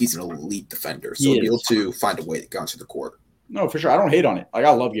defender, he's an elite defender. So he'll be able to find a way to get onto the court. No, for sure. I don't hate on it. Like,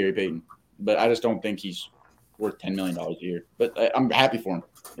 I love Gary Payton, but I just don't think he's worth $10 million a year. But I'm happy for him.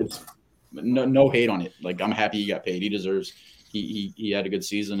 It's no hate on it. Like, I'm happy he got paid. He deserves he had a good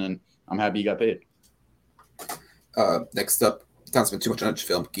season, and I'm happy he got paid. Next up, don't spend too much on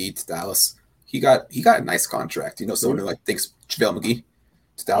JaVale McGee to Dallas. He got a nice contract. You know, someone who like thinks JaVale McGee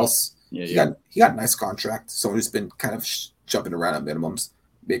to Dallas. Yeah, he got a nice contract. Someone who's been kind of jumping around at minimums.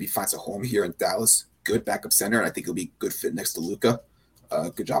 Maybe finds a home here in Dallas. Good backup center, and I think he'll be a good fit next to Luka.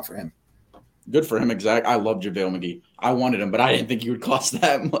 Good job for him. Good for him, exact. I love JaVale McGee. I wanted him, but I didn't think he would cost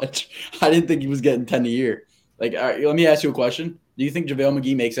that much. I didn't think he was getting 10 a year. Like, let me ask you a question. Do you think JaVale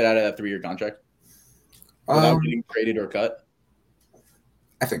McGee makes it out of that 3-year contract without getting traded or cut?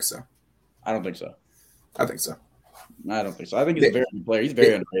 I think so. I don't think so. I think so. I don't think so. I think he's a very good player. He's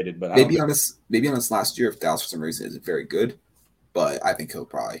very underrated, but maybe on this last year, if Dallas for some reason isn't very good, but I think he'll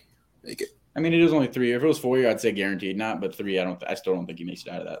probably make it. I mean, it is only 3 years. If it was 4 years, I'd say guaranteed not, but 3, I still don't think he makes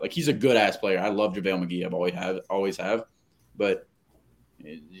it out of that. Like, he's a good ass player. I love JaVale McGee. I've always have, but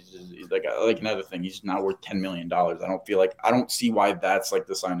he's like another thing. He's not worth $10 million. I don't see why that's like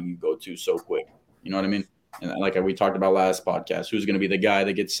the signing you go to so quick. You know what I mean? And like we talked about last podcast, who's going to be the guy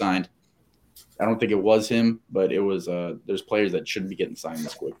that gets signed? I don't think it was him, but it was. There's players that shouldn't be getting signed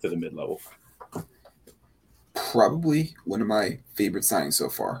this quick to the mid level. Probably one of my favorite signings so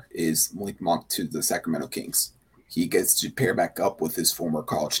far is Malik Monk to the Sacramento Kings. He gets to pair back up with his former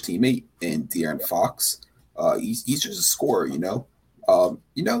college teammate in De'Aaron Fox. He's just a scorer, you know.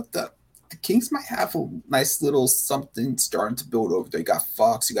 The Kings might have a nice little something starting to build over there. You got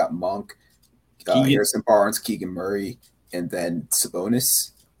Fox, you got Monk, Harrison Barnes, Keegan Murray, and then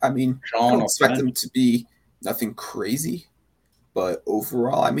Sabonis. I mean, I don't expect them to be nothing crazy, but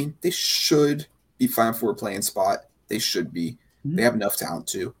overall, I mean, they should be fine for a playing spot. They should be. Mm-hmm. They have enough talent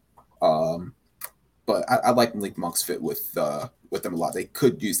too. But I like Malik Monk's fit with them a lot. They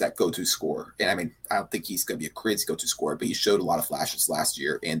could use that go-to scorer. And I mean, I don't think he's going to be a crazy go-to scorer, but he showed a lot of flashes last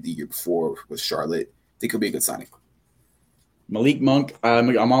year and the year before with Charlotte. I think he'll be a good signing. Malik Monk,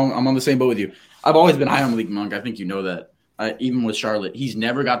 I'm on the same boat with you. I've always been high on Malik Monk. I think you know that. Even with Charlotte, he's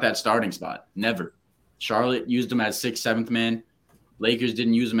never got that starting spot. Never. Charlotte used him as 6th, 7th man. Lakers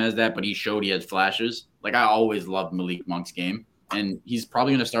didn't use him as that, but he showed he had flashes. Like, I always loved Malik Monk's game, and he's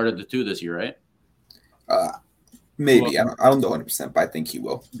probably going to start at the 2 this year, right? Maybe. I don't know 100%, but I think he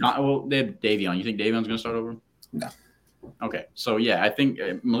will. Well, they have Davion. You think Davion's going to start over him? No. Okay. So, yeah, I think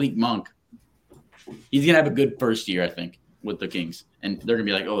Malik Monk, he's going to have a good first year, I think, with the Kings. And they're going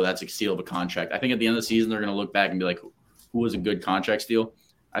to be like, oh, that's a steal of a contract. I think at the end of the season, they're going to look back and be like, who was a good contract steal?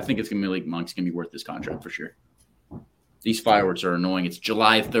 I think it's going to be Malik Monk's going to be worth this contract for sure. These fireworks are annoying. It's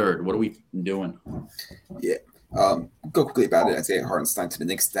July 3rd. What are we doing? Yeah. Go quickly about it. Isaiah Hartenstein to the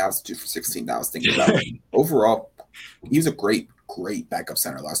Knicks. That was 2 for 16. That I was thinking about. Overall, he was a great backup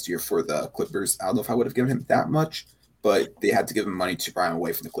center last year for the Clippers. I don't know if I would have given him that much, but they had to give him money to buy him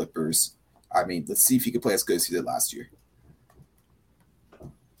away from the Clippers. I mean, let's see if he could play as good as he did last year.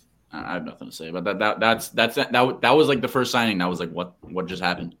 I have nothing to say about that. That was like the first signing. That was like, what just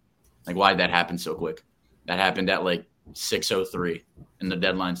happened? Like, why did that happen so quick? That happened at like 6:03, and the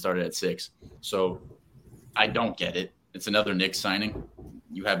deadline started at 6. So I don't get it. It's another Knicks signing.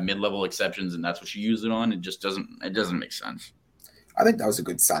 You have mid-level exceptions, and that's what you use it on. It just doesn't make sense. I think that was a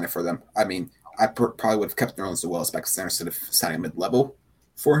good signing for them. I mean, I probably would have kept Nerlens Noel as back center instead of signing mid-level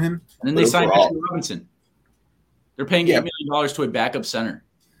for him. And then they signed Mitchell Robinson. They're paying $8 million to a backup center.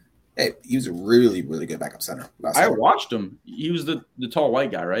 Hey, he was a really, really good backup center. I watched him. He was the tall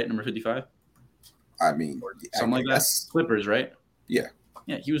white guy, right? Number 55? I mean, something like that. Clippers, right? Yeah.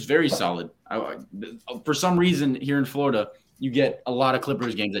 Yeah, he was very solid. For some reason, here in Florida, you get a lot of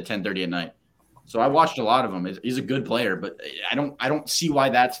Clippers games at 10:30 at night. So I watched a lot of them. He's a good player, but I don't see why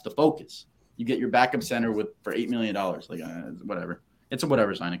that's the focus. You get your backup center for $8 million. Like, whatever. It's a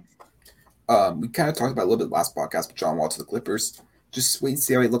whatever signing. We kind of talked about a little bit last podcast with John Wall to the Clippers. Just wait and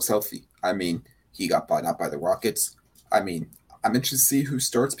see how he looks healthy. I mean, he got bought out by the Rockets. I mean, I'm interested to see who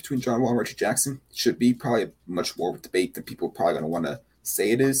starts between John Wall and Reggie Jackson. Should be probably much more of a debate than people are probably going to want to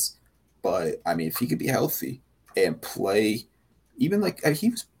say it is. But, I mean, if he could be healthy and play, even like he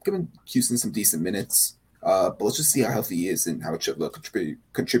was giving Houston some decent minutes. But let's just see how healthy he is and how much of a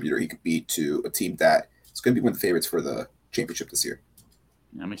contributor he could be to a team that is going to be one of the favorites for the championship this year.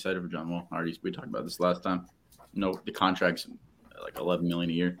 Yeah, I'm excited for John Wall. We talked about this last time. You know, the contract's like $11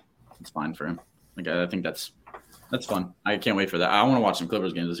 million a year. It's fine for him. Like, I think that's fun. I can't wait for that. I want to watch some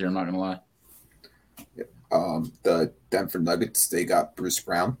Clippers games this year. I'm not going to lie. Yeah. The Denver Nuggets, they got Bruce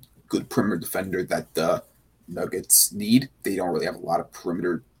Brown, good perimeter defender that the Nuggets need. They don't really have a lot of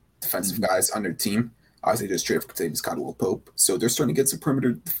perimeter defensive guys on their team. Obviously, they just traded for Kentavious Caldwell-Pope. So they're starting to get some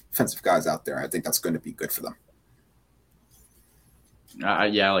perimeter defensive guys out there. I think that's going to be good for them. I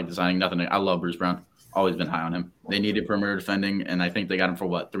like the signing. I love Bruce Brown. Always been high on him. They needed perimeter defending, and I think they got him for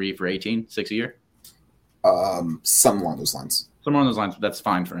what, 3 for 18, 6 a year? Some along those lines. Somewhere on those lines. That's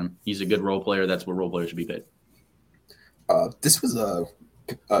fine for him. He's a good role player. That's what role players should be paid. This was a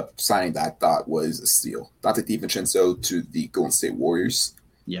signing that I thought was a steal. Dante DiVincenzo to the Golden State Warriors.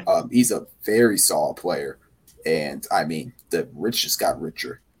 Yeah. He's a very solid player. And, I mean, the rich just got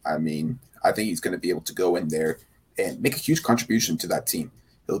richer. I mean, I think he's going to be able to go in there and make a huge contribution to that team.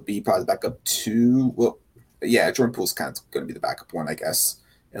 He'll be probably the backup Jordan Poole's kind of going to be the backup one, I guess,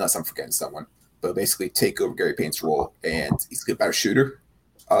 unless I'm forgetting someone. But basically take over Gary Payne's role, and he's a good better shooter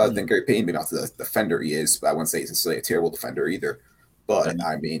than Gary Payne. Maybe not the defender he is, but I wouldn't say he's necessarily a terrible defender either. But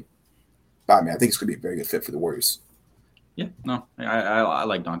I think it's going to be a very good fit for the Warriors. Yeah, no, I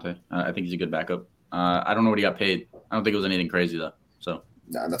like Dante. I think he's a good backup. I don't know what he got paid. I don't think it was anything crazy though. So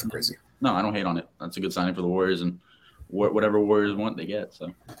no, nothing crazy. No, I don't hate on it. That's a good signing for the Warriors, and whatever Warriors want, they get.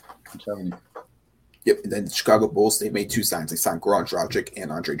 So I'm telling you. Yep, and then the Chicago Bulls, they made 2 signs. They signed Goran Dragic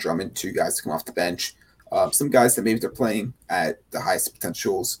and Andre Drummond, 2 guys to come off the bench. Some guys that maybe they're playing at the highest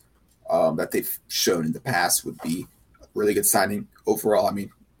potentials that they've shown in the past would be a really good signing. Overall, I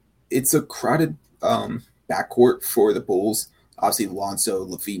mean, it's a crowded backcourt for the Bulls. Obviously, Lonzo,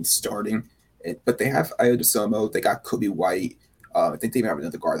 LaVine starting. But they have Ayo DeSomo. They got Kobe White. I think they even have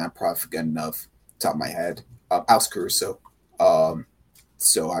another guard that I'm probably forgetting of top of my head. Alex Caruso.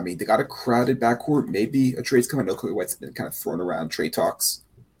 So, I mean, they got a crowded backcourt. Maybe a trade's coming. Kobe White's been kind of thrown around trade talks.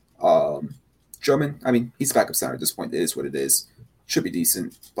 Drummond, I mean, he's backup center at this point. It is what it is. Should be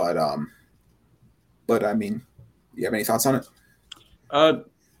decent. But I mean, you have any thoughts on it?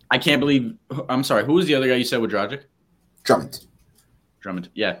 I can't believe – I'm sorry. Who was the other guy you said with Dragic? Drummond.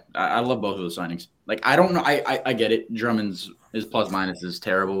 Yeah. I love both of those signings. Like, I don't know. I get it. Drummond's his plus-minus is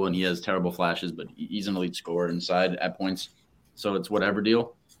terrible, and he has terrible flashes, but he's an elite scorer inside at points. So it's whatever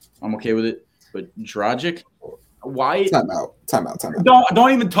deal. I'm okay with it. But Dragic, why? Time out.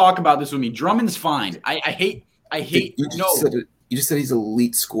 Don't even talk about this with me. Drummond's fine. I hate. You You just said he's an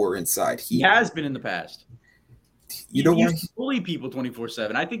elite scorer inside. He has been in the past. You know He why? used to bully people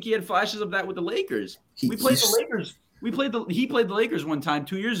 24/7. I think he had flashes of that with the Lakers. We played the Lakers. He played the Lakers one time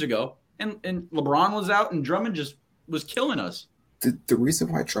 2 years ago, and LeBron was out, and Drummond just was killing us. The reason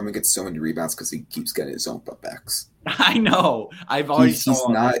why Drummond gets so many rebounds because he keeps getting his own putbacks. I know. I've already he's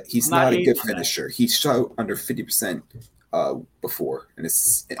not a good finisher. He shot under 50% before, and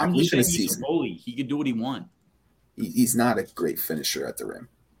I'm just saying he's a bully. He could do what he wants. He's not a great finisher at the rim.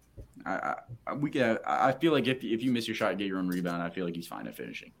 I feel like if you miss your shot, get your own rebound. I feel like he's fine at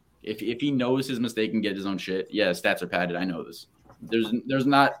finishing. If he knows his mistake and get his own shit, yeah, stats are padded. I know this. There's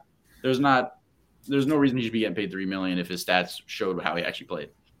no reason he should be getting paid $3 million if his stats showed how he actually played.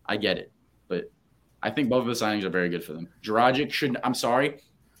 I get it, but I think both of the signings are very good for them. Dragic should. I'm sorry,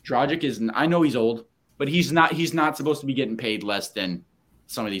 Dragic is. I know he's old, but he's not. He's not supposed to be getting paid less than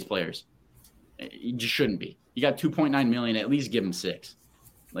some of these players. He just shouldn't be. You got $2.9 million. At least give him $6 million.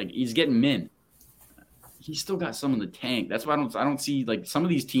 Like, he's getting min. He's still got some in the tank. That's why I don't see, like, some of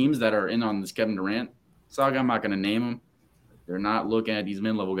these teams that are in on this Kevin Durant saga. I'm not going to name them. They're not looking at these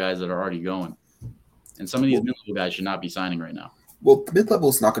mid-level guys that are already going. And some of these mid-level guys should not be signing right now. Well, the mid-level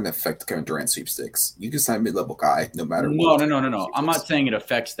is not going to affect Kevin Durant sweepstakes. You can sign a mid-level guy no matter what. No. I'm not saying it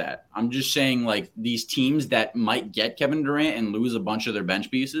affects that. I'm just saying, like, these teams that might get Kevin Durant and lose a bunch of their bench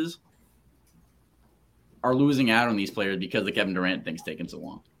pieces are losing out on these players because the Kevin Durant thing's taking so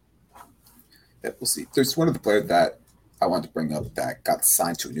long. Yeah, we'll see. There's one of the players that I wanted to bring up that got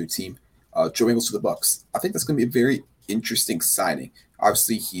signed to a new team. Joe Ingles to the Bucks. I think that's going to be a very interesting signing.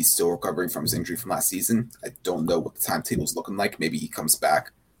 Obviously, he's still recovering from his injury from last season. I don't know what the timetable is looking like. Maybe he comes back.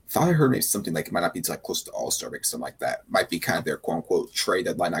 Thought I heard maybe something like it might not be like close to All-Star break, something like that. Might be kind of their quote-unquote trade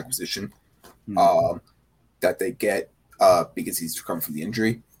deadline acquisition that they get because he's recovering from the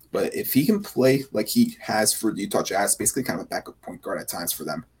injury. But if he can play like he has for the Utah Jazz, basically kind of a backup point guard at times for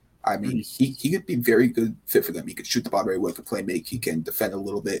them, I mean, he could be very good fit for them. He could shoot the ball very well, he could play make, he can defend a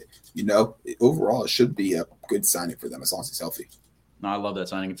little bit. Overall, it should be a good signing for them as long as he's healthy. No, I love that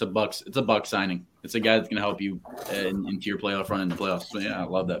signing. It's a Bucks signing. It's a guy that's going to help you into your playoff run in the playoffs. So, yeah, I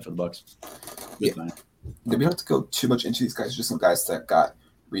love that for the Bucks. Good signing. We don't have to go too much into these guys. Just some guys that got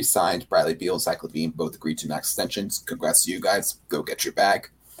re-signed. Bradley Beal, Zach LaVine both agreed to max extensions. Congrats to you guys. Go get your bag.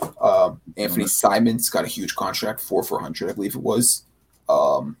 Anthony Simons got a huge contract, $400, I believe it was.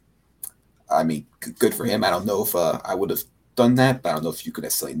 I mean, good for him. I don't know if I would have done that, but I don't know if you could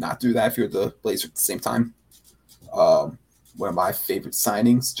necessarily not do that if you're the Blazers at the same time. One of my favorite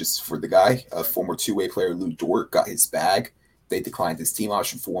signings, just for the guy, former two-way player Lou Dort got his bag. They declined his team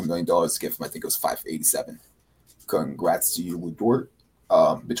option for $1 million to give him, I think it was $587. Congrats to you, Lou Dort.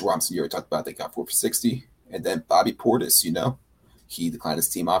 Mitchell Robinson, you already talked about, they got 4 for $60. And then Bobby Portis, he declined his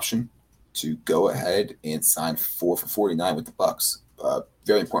team option to go ahead and sign 4 for $49 with the Bucks.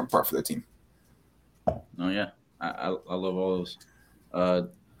 Very important part for their team. Oh yeah, I love all those.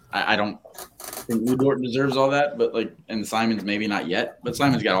 I don't think Lou Dort deserves all that, but and Simons maybe not yet. But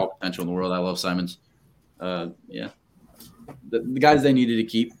Simons got all potential in the world. I love Simons. Yeah, the guys they needed to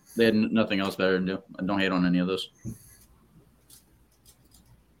keep, they had nothing else better to do. I don't hate on any of those.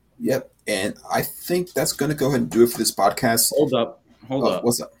 Yep, and I think that's going to go ahead and do it for this podcast. Hold up.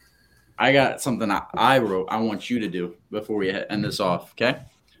 What's up? I got something I wrote I want you to do before we end this off, okay?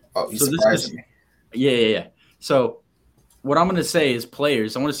 Oh, you surprised me. Yeah. So what I'm going to say is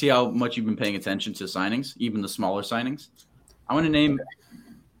players. I want to see how much you've been paying attention to signings, even the smaller signings. I'm going to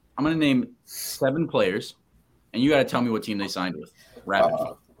name 7 players, and you got to tell me what team they signed with.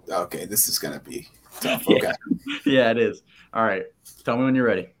 Rapid. Okay, this is going to be tough. Okay. Yeah, it is. All right. Tell me when you're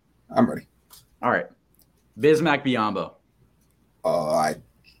ready. I'm ready. All right. Bismack Biyombo. I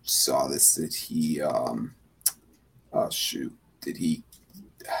saw this. Did he Did he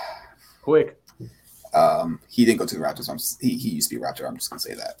quick? He didn't go to the Raptors. He used to be a Raptor. I'm just gonna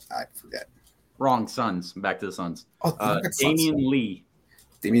say that. I forget. Wrong. Suns. Back to the Suns. Damian Lee.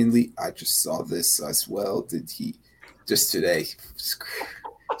 Damian Lee. I just saw this as well. Did he just today?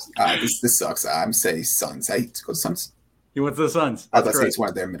 This sucks. I'm saying Suns. Hey, go to Suns. He went to the Suns. I was about to say it's one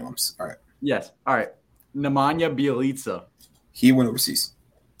of their minimums. All right. Yes. All right. Nemanja Bjelica. He went overseas.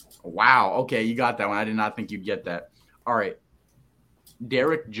 Wow. Okay, you got that one. I did not think you'd get that. All right.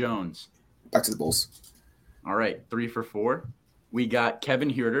 Derek Jones. Back to the Bulls. All right. 3 for 4. We got Kevin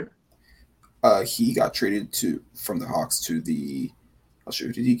Huerter. He got traded from the Hawks to the. I'll show you.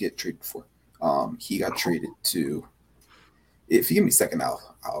 Who did he get traded for? He got traded to. If you give me a second,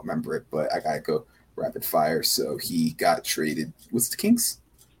 I'll remember it. But I gotta go rapid fire. So he got traded. Was it the Kings?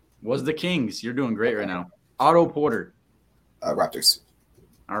 Was the Kings? You're doing great right now. Otto Porter. Raptors.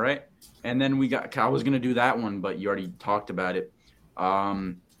 All right. And then we got. I was gonna do that one, but you already talked about it.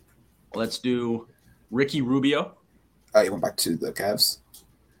 Let's do Ricky Rubio. I went back to the Cavs.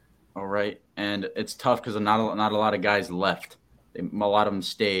 All right, and it's tough because not a lot of guys left. A lot of them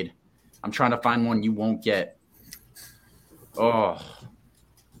stayed. I'm trying to find one you won't get. Oh,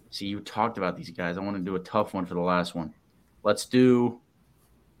 see, you talked about these guys. I want to do a tough one for the last one. Let's do.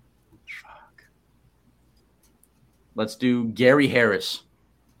 Let's do Gary Harris.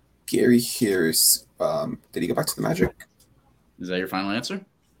 Gary Harris. Did he go back to the Magic? Is that your final answer?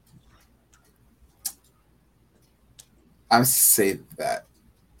 I'm say that.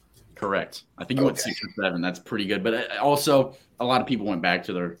 Correct. I think you went 6 or 7. That's pretty good. But also, a lot of people went back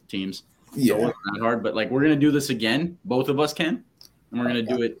to their teams. Yeah. So it wasn't that hard. But, we're going to do this again. Both of us can. And we're going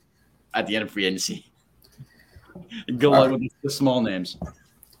to do it at the end of free agency. Go on with the small names.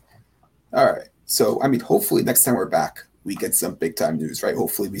 All right. So, hopefully next time we're back, we get some big-time news, right?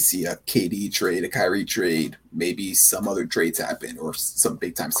 Hopefully we see a KD trade, a Kyrie trade, maybe some other trades happen or some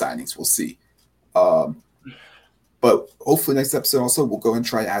big-time signings. We'll see. But hopefully next episode also we'll go and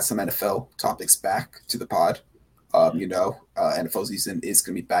try to add some NFL topics back to the pod. NFL season is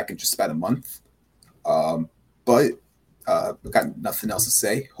going to be back in just about a month. But I've got nothing else to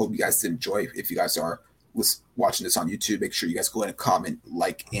say. Hope you guys did enjoy. If you guys are watching this on YouTube, make sure you guys go ahead and comment,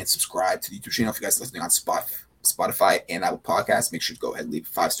 like, and subscribe to the YouTube channel. If you guys are listening on Spotify and Apple Podcasts, make sure to go ahead and leave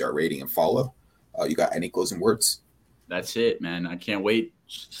a 5-star rating and follow. You got any closing words? That's it, man. I can't wait.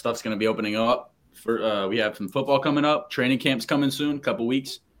 Stuff's going to be opening up. We have some football coming up. Training camp's coming soon, a couple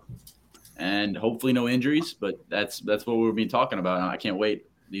weeks, and hopefully no injuries. But that's what we'll be talking about. I can't wait.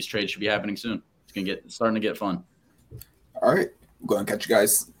 These trades should be happening soon. It's starting to get fun. All right, we'll go and catch you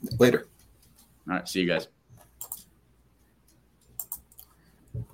guys later. All right, see you guys.